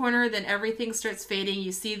bites the corner, then everything starts fading.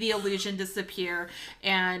 You see the illusion disappear,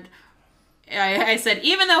 and I said,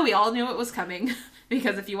 even though we all knew it was coming,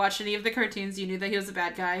 because if you watched any of the cartoons, you knew that he was a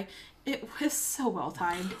bad guy. It was so well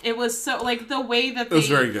timed. It was so, like, the way that it was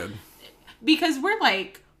very good. Because we're,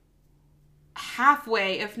 like,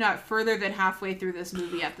 halfway, if not further than halfway through this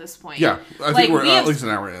movie at this point. Yeah, I think we're at least an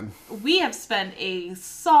hour in. We have spent a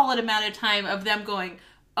solid amount of time of them going,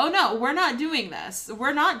 oh no, we're not doing this.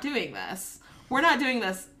 We're not doing this. We're not doing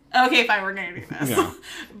this. Okay, fine, we're going to do this. Yeah.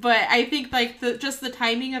 But I think, like, just the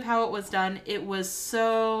timing of how it was done, it was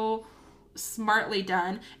so smartly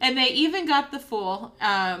done. And they even got the fool,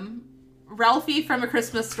 Ralphie from A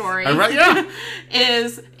Christmas Story. Yeah.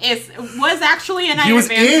 was actually in Iron Man. He was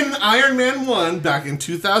in Iron Man 1 back in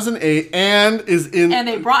 2008 and is in... And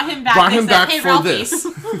they brought him back. Hey, for Ralphie, this.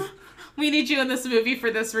 we need you in this movie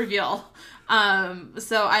for this reveal.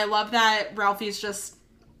 So I love that Ralphie's just...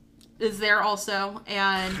 is there also,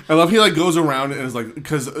 and I love he like goes around and is like,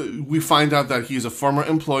 because we find out that he's a former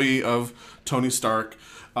employee of Tony Stark.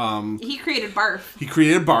 He created Barf. He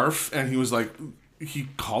created Barf, and he was like, he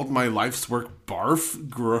called my life's work Barf,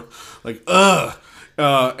 like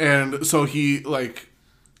and so he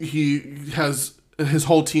has his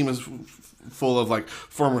whole team is full of like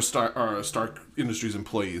former Stark Industries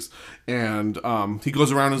employees, and he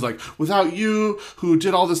goes around and is like, without you who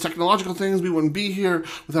did all these technological things, we wouldn't be here.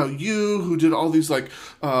 Without you who did all these like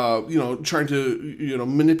you know, trying to, you know,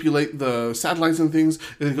 manipulate the satellites and things.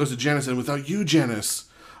 And then he goes to Janice, and without you, Janice,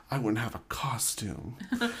 I wouldn't have a costume.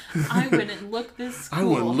 I wouldn't look this cool. I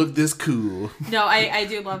wouldn't look this cool. No, I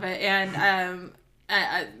do love it, and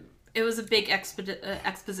it was a big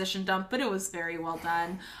exposition dump, but it was very well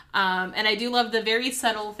done. And I do love the very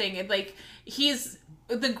subtle thing. Like,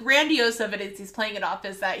 the grandiose of it is he's playing it off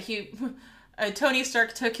as that Tony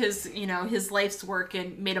Stark took his life's work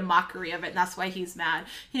and made a mockery of it, and that's why he's mad.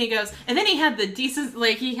 And he goes, and then he had the decent,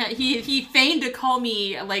 like, he feigned to call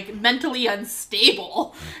me, like, mentally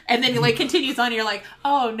unstable. And then he, like, continues on, and you're like,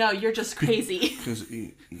 oh, no, you're just crazy. Because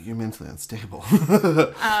you're mentally unstable.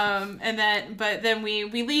 But then we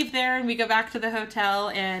leave there, and we go back to the hotel,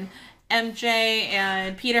 and MJ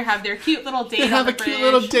and Peter have their cute little date. They have a cute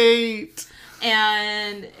little date.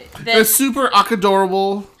 And then... It's super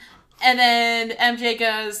adorable. And then MJ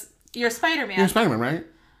goes, you're Spider-Man. You're Spider-Man, right?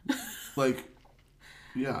 Like,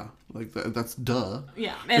 yeah. Like, that's duh.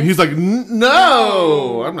 Yeah. And he's like,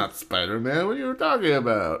 no, I'm not Spider-Man. What are you talking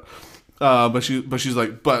about? But she's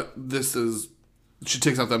like, but this is... She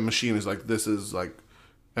takes out that machine. Is like, this is like,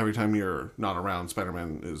 every time you're not around,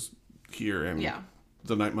 Spider-Man is here. And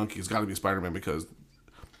the Night Monkey's got to be Spider-Man because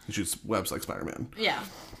he shoots webs like Spider-Man. Yeah.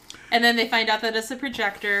 And then they find out that it's a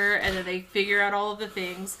projector, and then they figure out all of the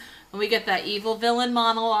things. And we get that evil villain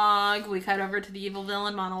monologue. We cut over to the evil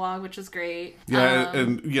villain monologue, which is great. Yeah,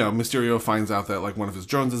 and Mysterio finds out that like one of his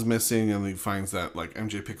drones is missing, and he finds that like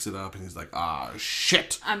MJ picks it up, and he's like, ah,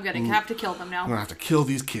 shit. I'm gonna have to kill them now. I'm gonna have to kill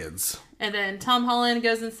these kids. And then Tom Holland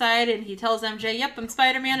goes inside and he tells MJ, yep, I'm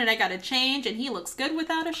Spider-Man and I gotta change, and he looks good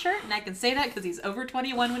without a shirt, and I can say that because he's over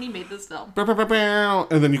 21 when he made this film.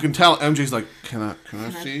 And then you can tell MJ's like, can I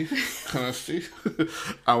see? Can I see?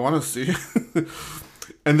 I want to see.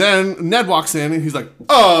 And then Ned walks in and he's like,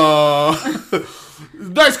 oh,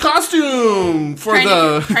 nice costume for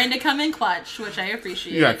trying to come in clutch, which I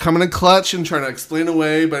appreciate. Yeah, coming in clutch and trying to explain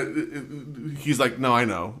away, but he's like, no, I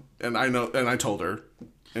know, and I told her.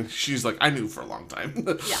 And she's like, I knew for a long time.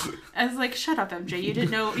 Yeah. I was like, shut up, MJ. You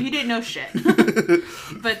didn't know shit.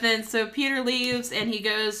 But then, so Peter leaves, and he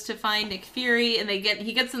goes to find Nick Fury, and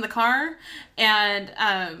he gets in the car, and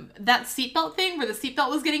that seatbelt thing, where the seatbelt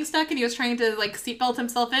was getting stuck, and he was trying to, like, seatbelt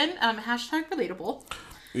himself in, hashtag relatable.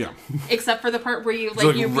 Yeah. Except for the part where you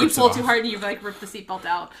pull too hard, and you, like, rip the seatbelt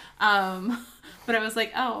out. But I was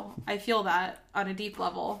like, oh, I feel that on a deep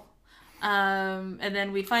level. And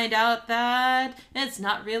then we find out that it's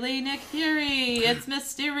not really Nick Fury, it's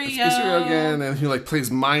Mysterio. It's Mysterio again, and he like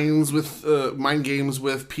plays mind games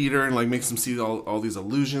with Peter, and like makes him see all these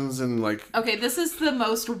illusions, and like. Okay, this is the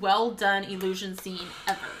most well done illusion scene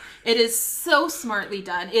ever. It is so smartly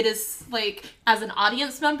done. It is like, as an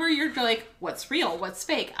audience member, you're like, what's real? What's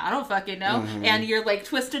fake? I don't fucking know. Mm-hmm. And you're like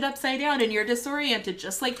twisted upside down and you're disoriented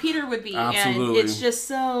just like Peter would be. Absolutely. And it's just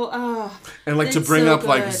so, and like to bring so up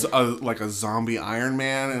good. like a zombie Iron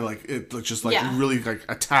Man, and like it just like really like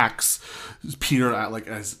attacks Peter at like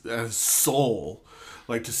as soul.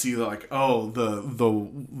 Like to see like, oh,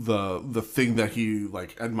 the thing that he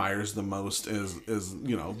like admires the most is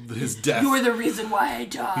his death. You're the reason why I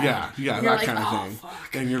died. Yeah, that like, kind of thing.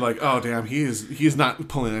 Fuck. And you're like, oh damn, he's not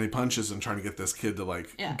pulling any punches and trying to get this kid to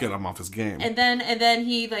like get him off his game. And then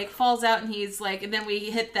he like falls out, and he's like, and then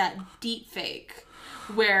we hit that deep fake.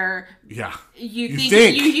 Where you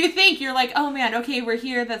think you're like, oh man, okay, we're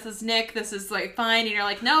here, this is Nick, this is like fine, and you're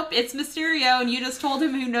like, nope, it's Mysterio, and you just told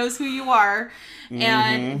him who knows who you are.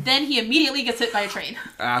 And then he immediately gets hit by a train.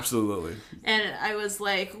 Absolutely. And I was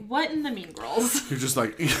like, what in the Mean Girls? You're just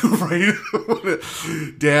like, right?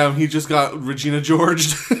 Damn, he just got Regina Georged.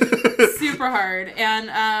 Super hard.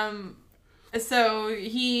 And so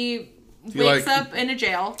he wakes up in a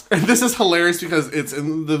jail. And this is hilarious because it's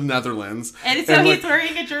in the Netherlands. And so he's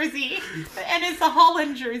wearing a jersey. And it's a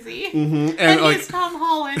Holland jersey. Mm-hmm. And he's Tom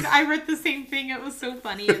Holland. I read the same thing. It was so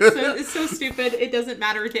funny. It's so stupid. It doesn't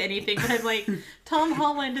matter to anything. But I'm like, Tom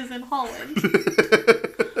Holland is in Holland.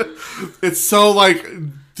 It's so like...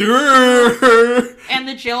 And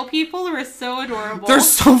the jail people are so adorable. They're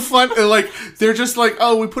so fun. And like, they're just like,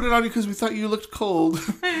 oh, we put it on you because we thought you looked cold.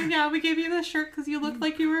 Yeah, we gave you the shirt because you looked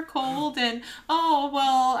like you were cold. And, oh,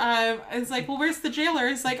 well, it's like, well, where's the jailer?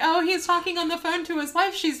 It's like, oh, he's talking on the phone to his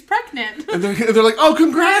wife. She's pregnant. And they're like, oh,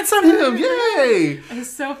 congrats on him. Yay. It's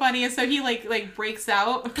so funny. And so he, like breaks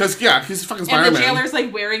out. Because, he's fucking Spider-Man. And the jailer's,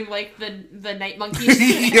 like, wearing, like, the night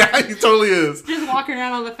monkeys. Yeah, he totally is. Just walking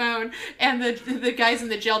around on the phone. And the guys in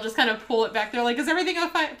the jail just kind of pull it back. They're like, is everything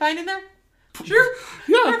fine in there? Sure.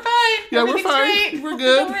 Yeah. We're fine. Yeah, we're fine. Great. We're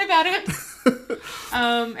good. Don't worry about it.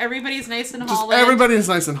 Everybody's nice in Holland. Everybody's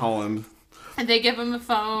nice in Holland. And they give him a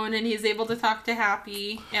phone, and he's able to talk to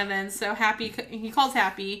Happy. And then so Happy, he calls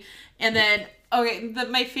Happy. And then, okay,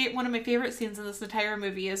 one of my favorite scenes in this entire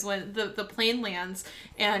movie is when the plane lands,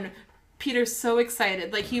 and Peter's so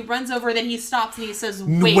excited. Like, he runs over, then he stops, and he says,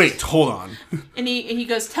 wait, hold on. And he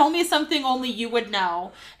goes, tell me something only you would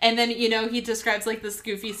know. And then, he describes, like, this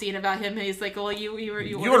goofy scene about him, and he's like, well, you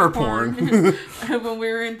ordered porn. When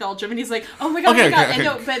we were in Belgium. And he's like, oh my god, Okay.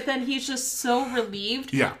 No, but then he's just so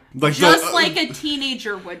relieved. Yeah. Like like a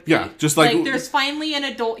teenager would be. Yeah, just like there's finally an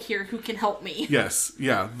adult here who can help me. Yes,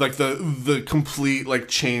 yeah. Like, the complete, like,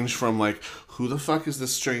 change from, like, who the fuck is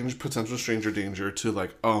this potential stranger danger to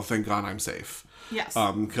like, oh, thank God I'm safe. Yes.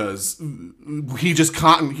 Because he just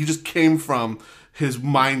came from his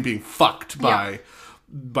mind being fucked by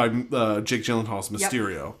Jake Gyllenhaal's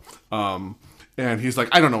Mysterio. Yep. And he's like,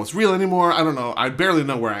 I don't know what's real anymore. I don't know. I barely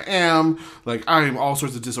know where I am. Like, I'm all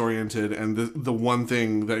sorts of disoriented. And the one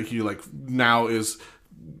thing that he like now is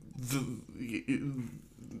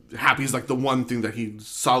Happy's like the one thing that he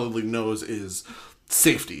solidly knows is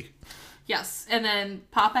safety. Yes, and then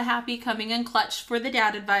Papa Happy coming in clutch for the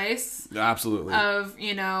dad advice. Absolutely. Of,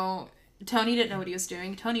 Tony didn't know what he was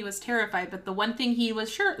doing. Tony was terrified, but the one thing he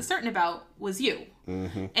was certain about was you.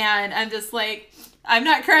 Mm-hmm. And I'm just like, I'm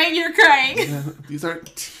not crying, you're crying. Yeah, these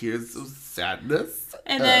aren't tears of sadness.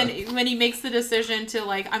 And then when he makes the decision to,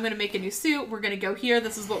 like, I'm going to make a new suit, we're going to go here,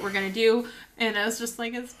 this is what we're going to do. And I was just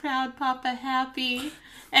like, is Proud Papa happy?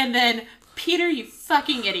 And then, Peter, you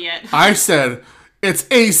fucking idiot. I said, it's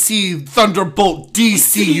AC Thunderbolt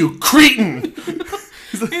DC, you cretin!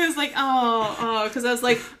 He was like, oh, because I was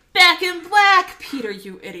like, Back in Black, Peter,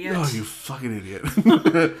 you idiot. Oh, you fucking idiot.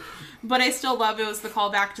 But I still love it was the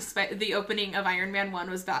callback to the opening of Iron Man 1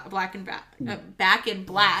 was Back in Black. Back in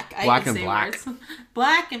Black. Black and Black. Words.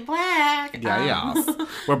 Black and Black. Yeah.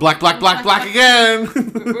 We're black again.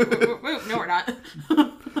 No, we're not.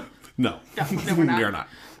 No, we're not. We are not.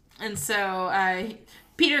 And so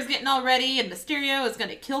Peter's getting all ready, and Mysterio is going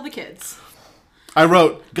to kill the kids. I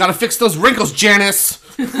wrote, gotta fix those wrinkles, Janice.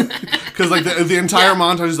 Because like the entire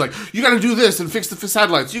montage is like, you gotta do this and fix the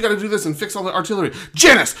satellites. You gotta do this and fix all the artillery.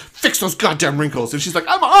 Janice, fix those goddamn wrinkles. And she's like,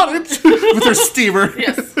 I'm on it with her steamer.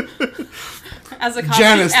 Yes. As a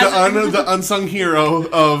Janice, the unsung hero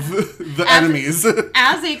of the enemies.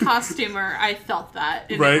 As a costumer, I felt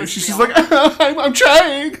that. Right? She's just like, I'm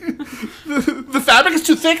trying. The fabric is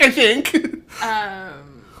too thick, I think.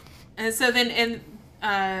 And so then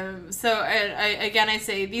I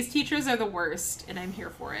say these teachers are the worst, and I'm here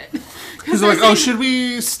for it. Because they're like, should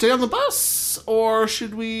we stay on the bus or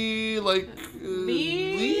should we leave?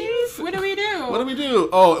 What do we do?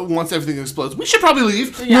 Oh, once everything explodes, we should probably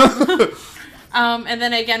leave. Yeah. And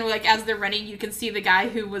then again, like as they're running, you can see the guy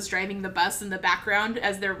who was driving the bus in the background.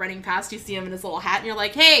 As they're running past, you see him in his little hat, and you're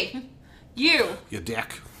like, "Hey, you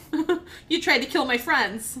dick! You tried to kill my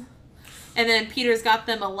friends." And then Peter's got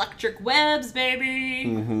them electric webs, baby.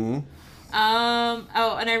 Mm-hmm. And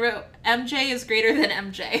I wrote, MJ is greater than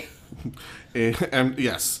MJ.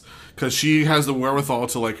 Yes, because she has the wherewithal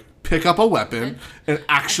to, like, pick up a weapon and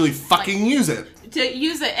actually fucking use it.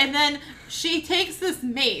 And then she takes this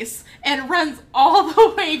mace and runs all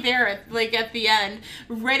the way there, at the end,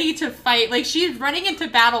 ready to fight. Like, she's running into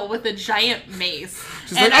battle with a giant mace.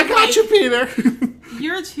 She's like, I got you, Peter.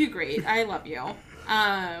 You're too great. I love you.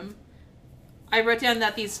 I wrote down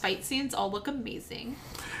that these fight scenes all look amazing.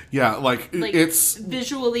 Yeah, like it's...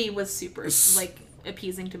 Visually was super,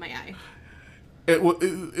 appeasing to my eye.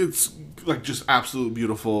 It's, like, just absolute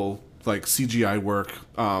beautiful, like, CGI work,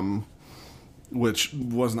 which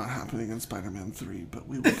was not happening in Spider-Man 3, but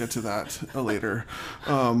we will get to that later.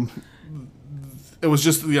 It was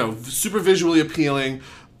just, super visually appealing.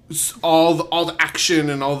 All the action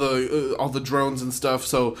and all the drones and stuff.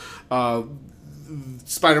 So,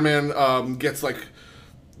 Spider-Man gets like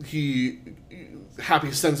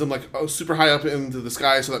Happy sends him like super high up into the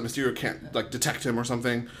sky so that Mysterio can't like detect him or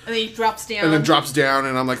something. And then he drops down.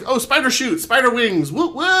 And I'm like, oh, spider shoot, spider wings,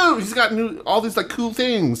 woo woo! He's got all these like cool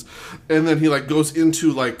things. And then he like goes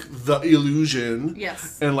into like the illusion.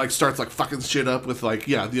 Yes. And like starts like fucking shit up with like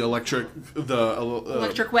the electric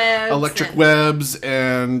webs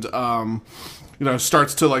and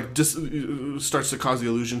starts to like starts to cause the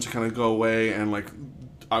illusion to kind of go away, and like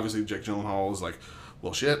obviously Jake Gyllenhaal is like,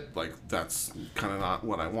 well, shit, like, that's kind of not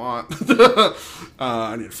what I want.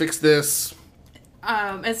 I need to fix this.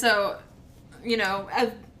 And so,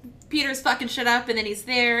 Peter's fucking shit up, and then he's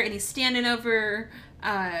there, and he's standing over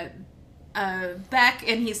Beck,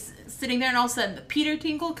 and he's sitting there, and all of a sudden the Peter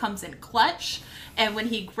Tingle comes in clutch, and when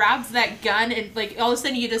he grabs that gun, and, like, all of a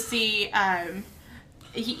sudden you just see,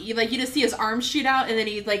 you just see his arms shoot out, and then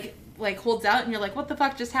he, like holds out, and you're like, what the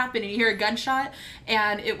fuck just happened? And you hear a gunshot,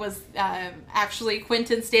 and it was actually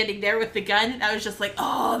Quentin standing there with the gun. And I was just like,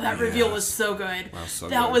 oh, that reveal was so good.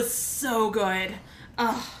 That was so good.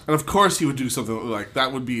 Ugh. And of course he would do something like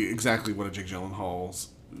that. Would be exactly what a Jake Gyllenhaal's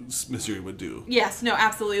Mystery would do. Yes, no,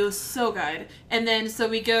 absolutely. It was so good. And then so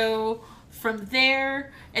we go from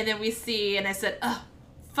there, and then we see, and I said,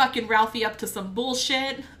 fucking Ralphie up to some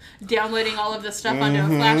bullshit, downloading all of this stuff onto a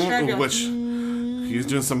flash drive. Which he's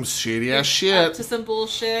doing some shady ass shit. Up to some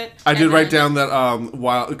bullshit. I did write down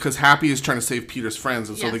that because Happy is trying to save Peter's friends,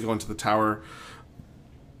 and so they go into the Tower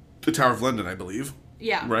of London, I believe.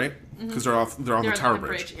 Yeah. Right? Because they're on the Tower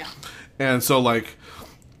Bridge. Yeah. And so like,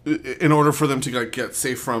 in order for them to like get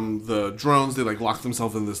safe from the drones, they like lock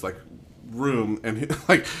themselves in this like room, and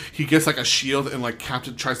he gets like a shield, and like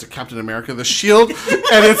tries to Captain America the shield,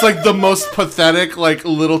 and it's like the most pathetic like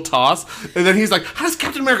little toss, and then he's like, how does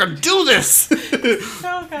Captain America do this?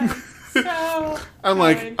 So good. So I'm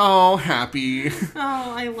like, oh, Happy. Oh,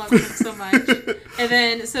 I love him so much. And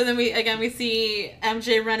then we see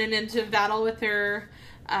MJ running into battle with her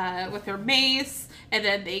mace, and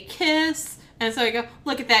then they kiss, And so I go,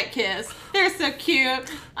 look at that kiss. They're so cute.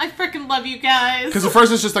 I freaking love you guys. Because at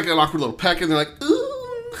first it's just like an awkward little peck, and they're like,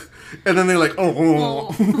 ooh. And then they're like,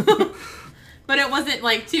 oh. But it wasn't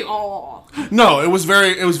like too, oh. No, it was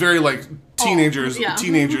very like teenagers, yeah.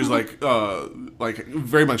 like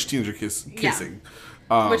very much teenager kissing.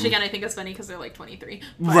 Yeah. Which again, I think is funny because they're like 23.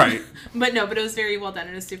 But, right. But no, but it was very well done.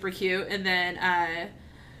 It was super cute. And then, I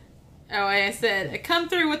said, come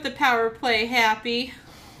through with the power play, Happy.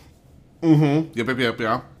 Mm-hmm.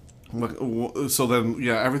 Yep. So then,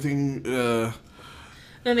 yeah, everything.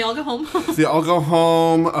 Then they all go home. They all go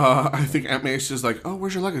home. I think Aunt May's just like, oh,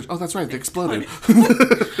 where's your luggage? Oh, that's right, they exploded.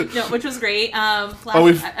 No, which was great.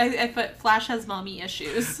 Flash, I put Flash has mommy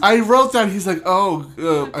issues. I wrote that. He's like,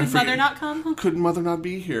 could Mother not come? Could Mother not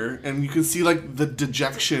be here? And you can see like the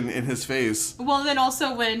dejection in his face. Well, then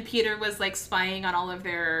also when Peter was like spying on all of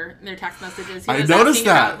their text messages, he I was noticed asking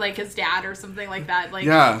that. about like his dad or something like that. Like,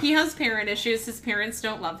 he has parent issues. His parents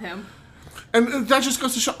don't love him. And that just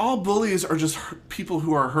goes to show all bullies are just people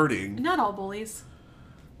who are hurting. Not all bullies.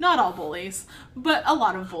 Not all bullies, but a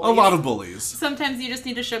lot of bullies. A lot of bullies. Sometimes you just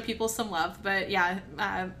need to show people some love. But yeah,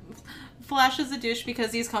 Flash is a douche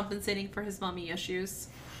because he's compensating for his mommy issues.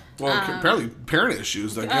 Well, apparently parent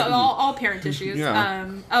issues. All parent issues. Yeah.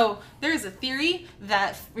 There's a theory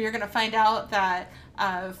that you're going to find out that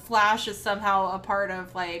Flash is somehow a part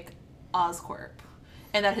of like Oscorp.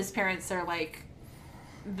 And that his parents are like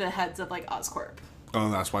the heads of like Oscorp.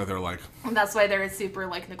 Oh, that's why they're like. And that's why they're super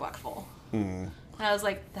like neglectful. Hmm. And I was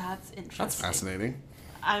like, that's interesting. That's fascinating.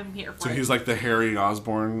 I'm here for it. So he's like the Harry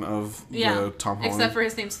Osborn of the Tom Holland. Except for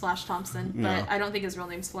his name's Flash Thompson, but Yeah. I don't think his real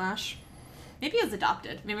name's Flash. Maybe he's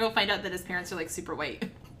adopted. Maybe we'll find out that his parents are like super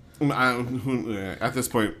white. At this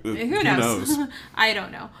point, who knows? I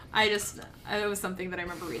don't know. It was something that I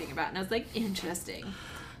remember reading about, and I was like, interesting.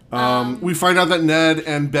 We find out that Ned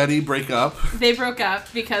and Betty break up. They broke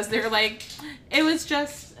up because they're like, it was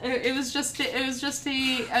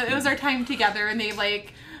our time together, and they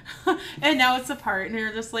like, and now it's apart, and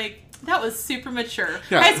they're just like, that was super mature.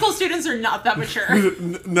 Yeah. High school students are not that mature.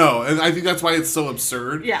 No, and I think that's why it's so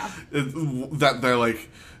absurd. Yeah. That they're like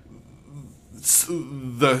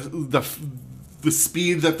the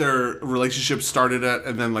speed that their relationship started at,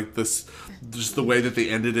 and then like this, just the way that they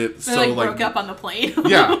ended it. They broke up on the plane.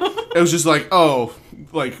 Yeah, it was just like, oh,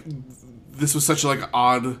 like this was such like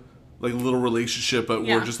odd, like little relationship, but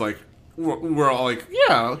we're just like we're all like,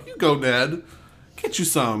 yeah, you go, Ned, get you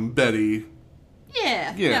some, Betty.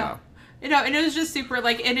 Yeah. Yeah. No. And it was just super,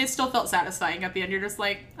 like, and it still felt satisfying at the end. You're just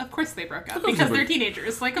like, of course they broke up. Because they're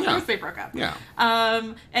teenagers. Like, of course they broke up. Yeah.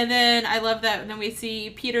 And then I love that. And then we see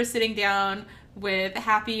Peter sitting down with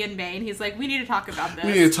Happy and May, and he's like, we need to talk about this.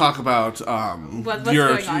 We need to talk about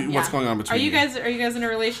what's going on between you. Are you guys in a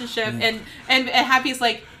relationship? And Happy's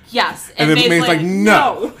like, yes. And then May's like,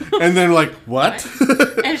 no. And then like, what?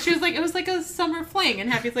 And she was like, it was like a summer fling.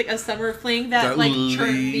 And Happy's like, a summer fling that like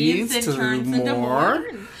leads and turns into more.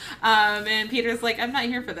 And Peter's like, I'm not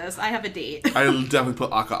here for this. I have a date. I'll definitely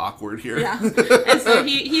put Aka awkward here. Yeah. And so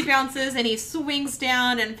he bounces and he swings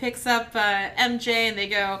down and picks up MJ, and they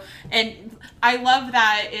go. And I love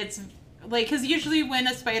that it's like, because usually when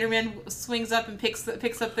a Spider-Man swings up and picks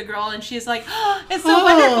up the girl, and she's like, oh, it's so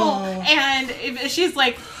wonderful. And she's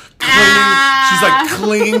like, She's like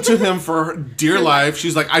clinging to him for dear life.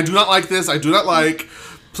 She's like, I do not like this. I do not like.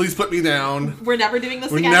 Please put me down. We're never doing this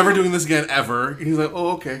again. We're never doing this again, ever. And he's like,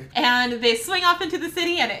 oh, okay. And they swing off into the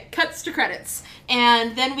city, and it cuts to credits.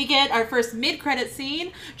 And then we get our first mid-credit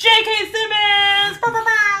scene. J.K. Simmons!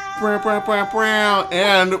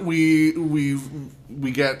 And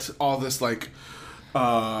we get all this, like,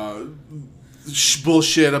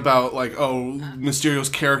 bullshit about, like, Mysterio's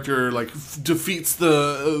character, like, defeats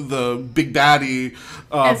the big baddie.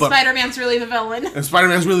 And Spider-Man's really the villain. And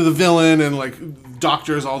Spider-Man's really the villain, and, like,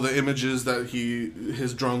 doctors all the images that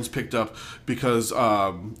his drones picked up because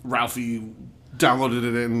Ralphie downloaded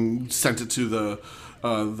it and sent it to the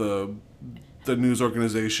news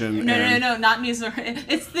organization. No, not news.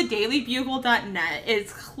 It's the dailybugle.net.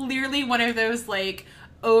 It's clearly one of those, like,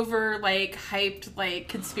 over, like, hyped, like,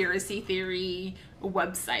 conspiracy theory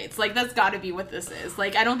websites. Like, that's got to be what this is.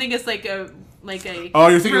 Like, I don't think it's like a oh,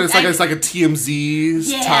 you're thinking it's like a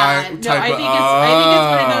TMZ type. No, I think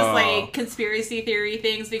it's one of those, like, conspiracy theory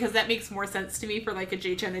things, because that makes more sense to me for, like, a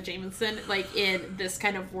J. Jonah Jameson, like, in this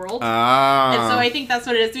kind of world. And so I think that's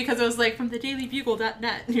what it is, because it was like from the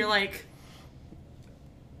dailybugle.net, and you're like,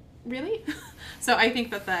 really? So I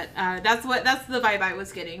think that's the vibe I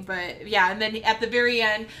was getting. But yeah, and then at the very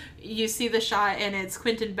end, you see the shot, and it's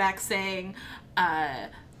Quentin Beck saying,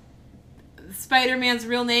 Spider-Man's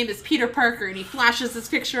real name is Peter Parker, and he flashes this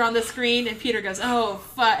picture on the screen, and Peter goes, "Oh,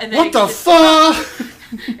 fuck!" And then what the fuck?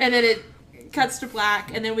 And then it cuts to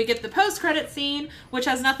black, and then we get the post-credit scene, which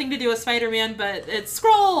has nothing to do with Spider-Man, but it's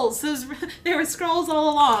Skrulls. There were Skrulls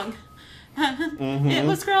all along. Mm-hmm. It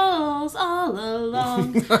was Skrulls all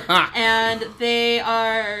along. And they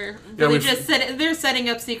are really they're setting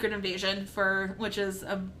up Secret Invasion, which is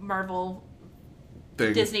a Marvel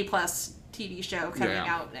Disney Plus TV show coming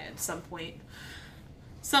out at some point.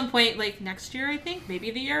 Like next year, I think. Maybe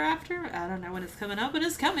the year after. I don't know when it's coming out, but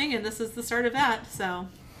it's coming, and this is the start of that, so...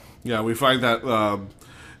 Yeah, we find that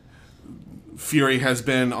Fury has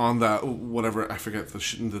been on that, whatever, I forget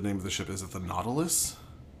the name of the ship. Is it the Nautilus?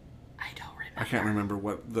 I don't remember. I can't remember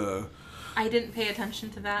what the... I didn't pay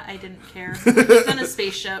attention to that. I didn't care. It's on a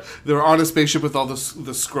spaceship. They were on a spaceship with all the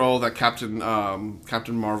Skrull that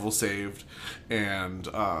Captain Marvel saved, and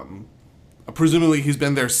presumably he's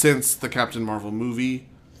been there since the Captain Marvel movie.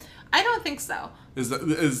 I don't think so. Is that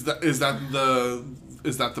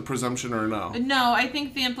the presumption or no? No, I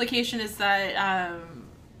think the implication is that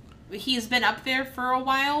he's been up there for a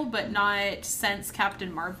while, but not since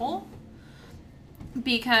Captain Marvel.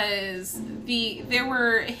 Because there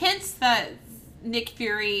were hints that Nick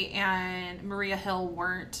Fury and Maria Hill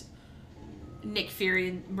weren't Nick Fury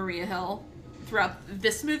and Maria Hill throughout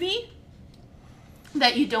this movie.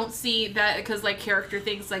 That you don't see that because like character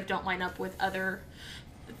things like don't line up with other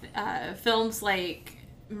films. Like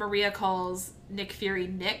Maria calls Nick Fury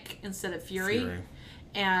Nick instead of Fury.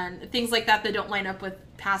 And things like that don't line up with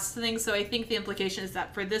past things. So I think the implication is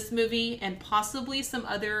that for this movie and possibly some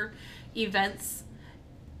other events,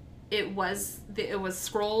 it was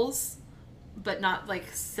Skrulls, but not like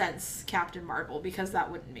since Captain Marvel, because that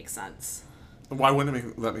wouldn't make sense. Why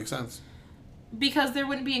wouldn't that make sense? Because there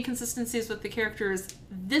wouldn't be inconsistencies with the characters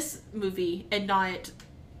this movie and not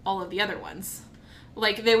all of the other ones.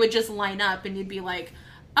 Like, they would just line up and you'd be like,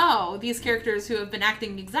 oh, these characters who have been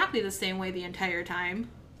acting exactly the same way the entire time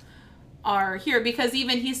are here. Because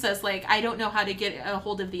even he says, like, I don't know how to get a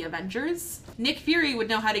hold of the Avengers. Nick Fury would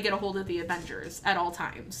know how to get a hold of the Avengers at all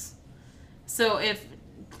times. So if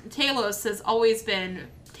Talos has always been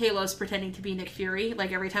Talos pretending to be Nick Fury,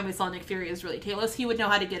 like every time we saw Nick Fury is really Talos, he would know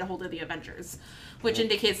how to get a hold of the Avengers, which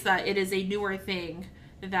indicates that it is a newer thing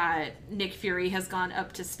that Nick Fury has gone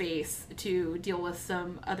up to space to deal with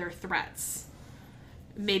some other threats.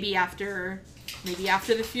 Maybe after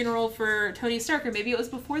the funeral for Tony Stark, or maybe it was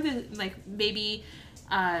before maybe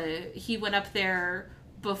he went up there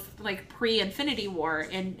pre-Infinity War,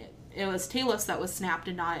 and it was Talos that was snapped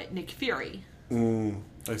and not Nick Fury.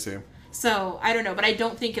 I see. So, I don't know, but I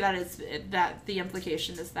don't think that the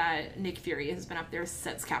implication is that Nick Fury has been up there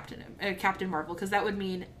since Captain Marvel, because that would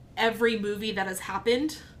mean every movie that has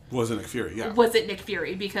happened wasn't Nick Fury, yeah. Wasn't Nick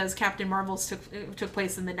Fury, because Captain Marvel took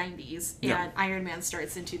place in the 90s, and Iron Man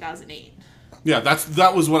starts in 2008. Yeah, that's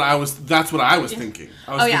what I was thinking.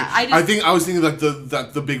 I was thinking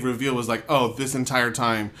that the big reveal was like, oh, this entire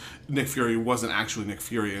time Nick Fury wasn't actually Nick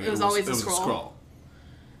Fury, and it was always a Skrull.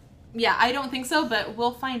 Yeah, I don't think so, but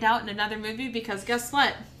we'll find out in another movie, because guess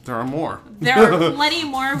what? There are more. There are plenty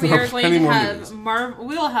more. We are going to have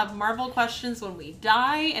we will have Marvel questions when we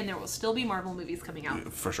die, and there will still be Marvel movies coming out. Yeah,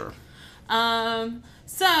 for sure.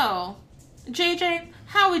 So, JJ,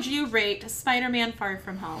 how would you rate Spider-Man Far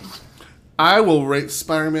From Home? I will rate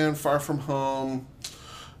Spider-Man Far From Home,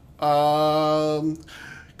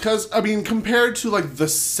 because, I mean, compared to, like, the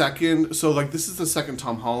second, so, like, this is the second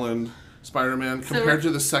Tom Holland Spider-Man, compared to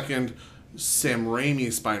the second Sam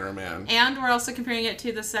Raimi Spider-Man. And we're also comparing it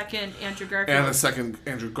to the second Andrew Garfield. And the second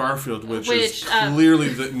Andrew Garfield, which is clearly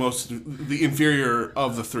the inferior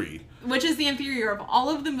of the three. Which is the inferior of all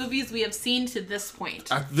of the movies we have seen to this point.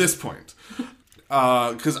 At this point.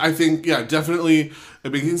 Because I think, definitely,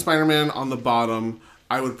 Amazing Spider-Man on the bottom.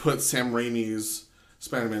 I would put Sam Raimi's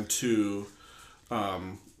Spider-Man 2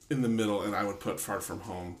 in the middle, and I would put Far From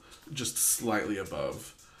Home just slightly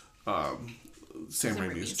above Sam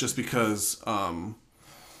Raimi's. Just because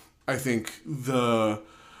I think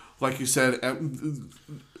like you said,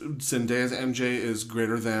 Zendaya's MJ is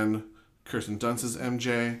greater than Kirsten Dunst's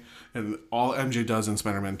MJ, and all MJ does in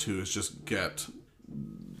Spider-Man 2 is just get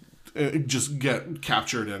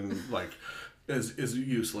captured and like is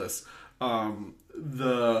useless. I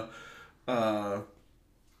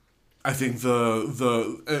think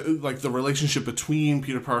the relationship between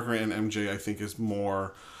Peter Parker and MJ I think is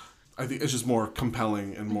more. I think it's just more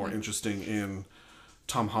compelling and more interesting in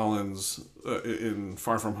Tom Holland's in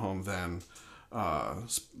Far From Home than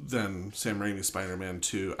Sam Raimi's Spider-Man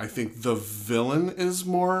 2. I think the villain is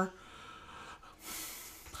more.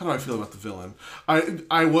 how do I feel about the villain?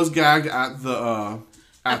 I was gagged at the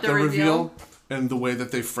reveal and the way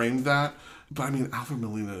that they framed that. But I mean, Alfred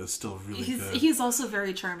Molina is still really good. He's also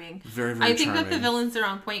very charming. Very, very charming. I think that the villains are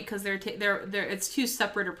on point because they're it's two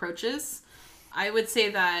separate approaches. I would say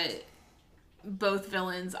that both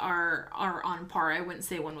villains are on par. I wouldn't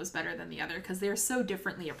say one was better than the other because they're so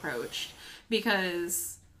differently approached.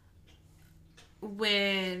 Because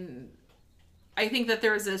when I think that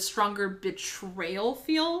there is a stronger betrayal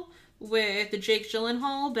feel with the Jake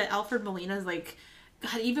Gyllenhaal, but Alfred Molina is like,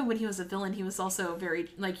 God, even when he was a villain, he was also very,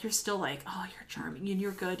 like, you're still like, oh, you're charming and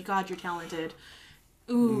you're good. God, you're talented.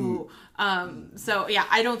 Ooh. So, yeah,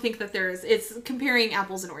 I don't think that it's comparing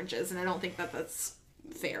apples and oranges, and I don't think that that's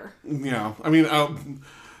fair. Yeah. I mean,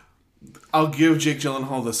 I'll give Jake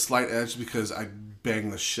Gyllenhaal the slight edge because I bang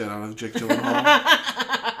the shit out of Jake Gyllenhaal.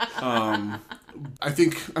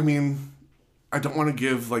 I don't want to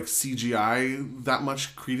give, like, CGI that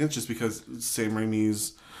much credence just because Sam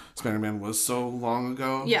Raimi's Spider-Man was so long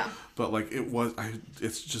ago. Yeah. But, like,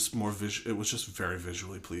 it's just more it was just very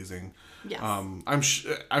visually pleasing. Yes. I'm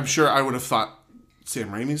sure I would have thought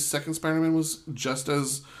Sam Raimi's second Spider-Man was just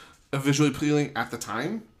as visually pleasing at the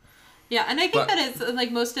time. Yeah, and I think that it's,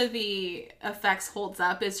 like, most of the effects holds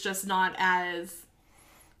up. It's just not as,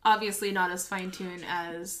 obviously not as fine-tuned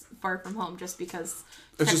as Far From Home, just because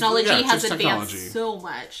technology has advanced so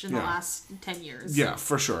much in the last 10 years. Yeah,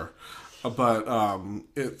 for sure. But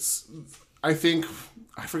it's, I think,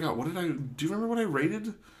 I forgot, do you remember what I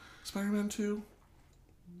rated Spider-Man 2?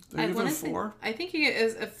 Did I give it a 4? I think it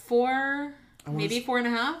is a 4, maybe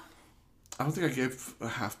 4.5. I don't think I gave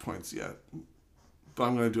half points yet. But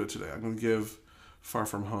I'm going to do it today. I'm going to give Far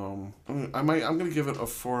From Home, I'm going to give it a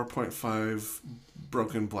 4.5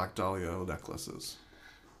 broken Black Dahlia necklaces.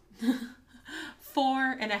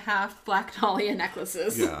 4.5 Black Dahlia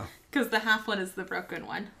necklaces. Yeah. Because the half one is the broken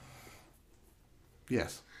one.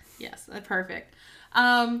 Yes. Yes, perfect.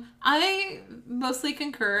 I mostly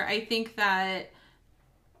concur. I think that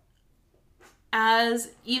as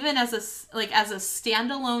a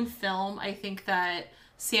standalone film, I think that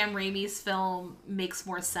Sam Raimi's film makes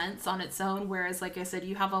more sense on its own, whereas, like I said,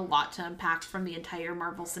 you have a lot to unpack from the entire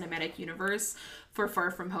Marvel Cinematic Universe for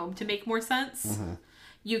Far From Home to make more sense. Mm-hmm.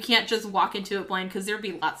 You can't just walk into it blind because there'd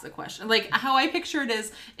be lots of questions. Like, how I picture it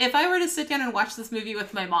is, if I were to sit down and watch this movie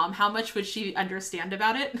with my mom, how much would she understand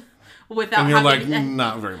about it? Without and you're like,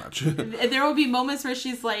 not very much. There will be moments where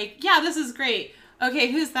she's like, yeah, this is great.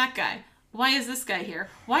 Okay, who's that guy? Why is this guy here?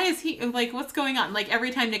 Why is he, like, what's going on? Like,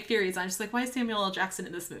 every time Nick Fury's on, she's like, why is Samuel L. Jackson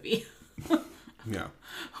in this movie? Yeah.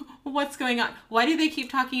 What's going on? Why do they keep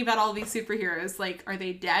talking about all these superheroes? Like, are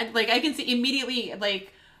they dead? Like, I can see immediately,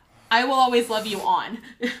 like, I Will Always Love You on.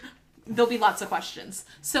 There'll be lots of questions.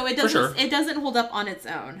 So it doesn't hold up on its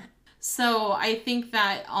own. So I think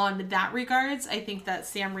that on that regards, I think that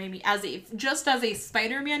Sam Raimi, as a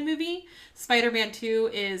Spider-Man movie, Spider-Man 2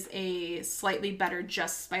 is a slightly better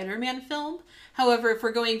just Spider-Man film. However, if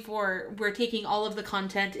we're taking all of the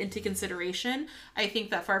content into consideration, I think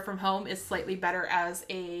that Far From Home is slightly better as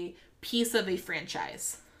a piece of a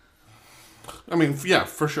franchise. I mean, yeah,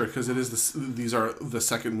 for sure, because these are the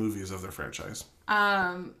second movies of their franchise.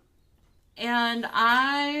 And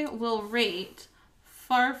I will rate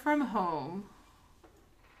Far From Home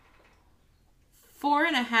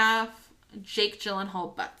 4.5 Jake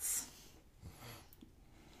Gyllenhaal butts.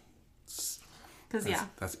 Because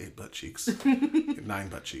that's 8 butt cheeks. 9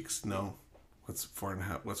 butt cheeks. No, what's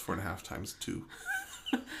 4.5? What's 4.5 times 2?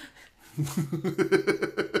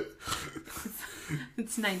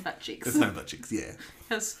 It's 9 butt cheeks. It's 9 butt cheeks, yeah.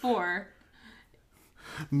 Because 4.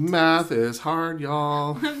 Math is hard,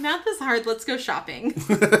 y'all. Math is hard. Let's go shopping.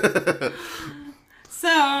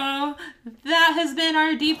 So, that has been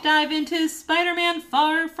our deep dive into Spider-Man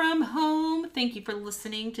Far From Home. Thank you for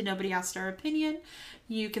listening to Nobody Asked Our Opinion.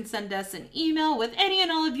 You can send us an email with any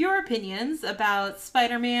and all of your opinions about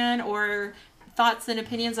Spider-Man or thoughts and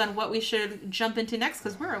opinions on what we should jump into next,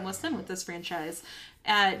 because we're almost done with this franchise,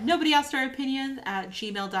 at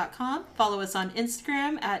nobodyaskouraopinion@gmail.com. Follow us on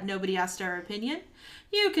Instagram at nobodyaskouraopinion.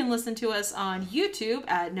 You can listen to us on YouTube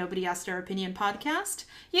at Nobody Asked Our Opinion Podcast.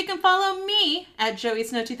 You can follow me at Joey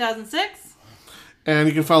Snow 2006. And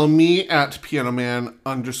you can follow me at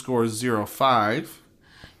pianoman_05.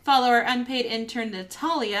 Follow our unpaid intern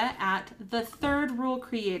Natalia at The Third Rule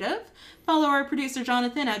Creative. Follow our producer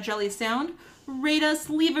Jonathan at Jelly Sound. Rate us,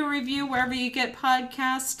 leave a review wherever you get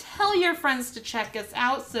podcasts. Tell your friends to check us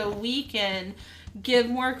out so we can give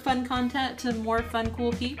more fun content to more fun,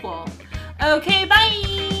 cool people. Okay, bye!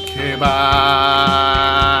 Okay,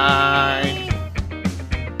 bye!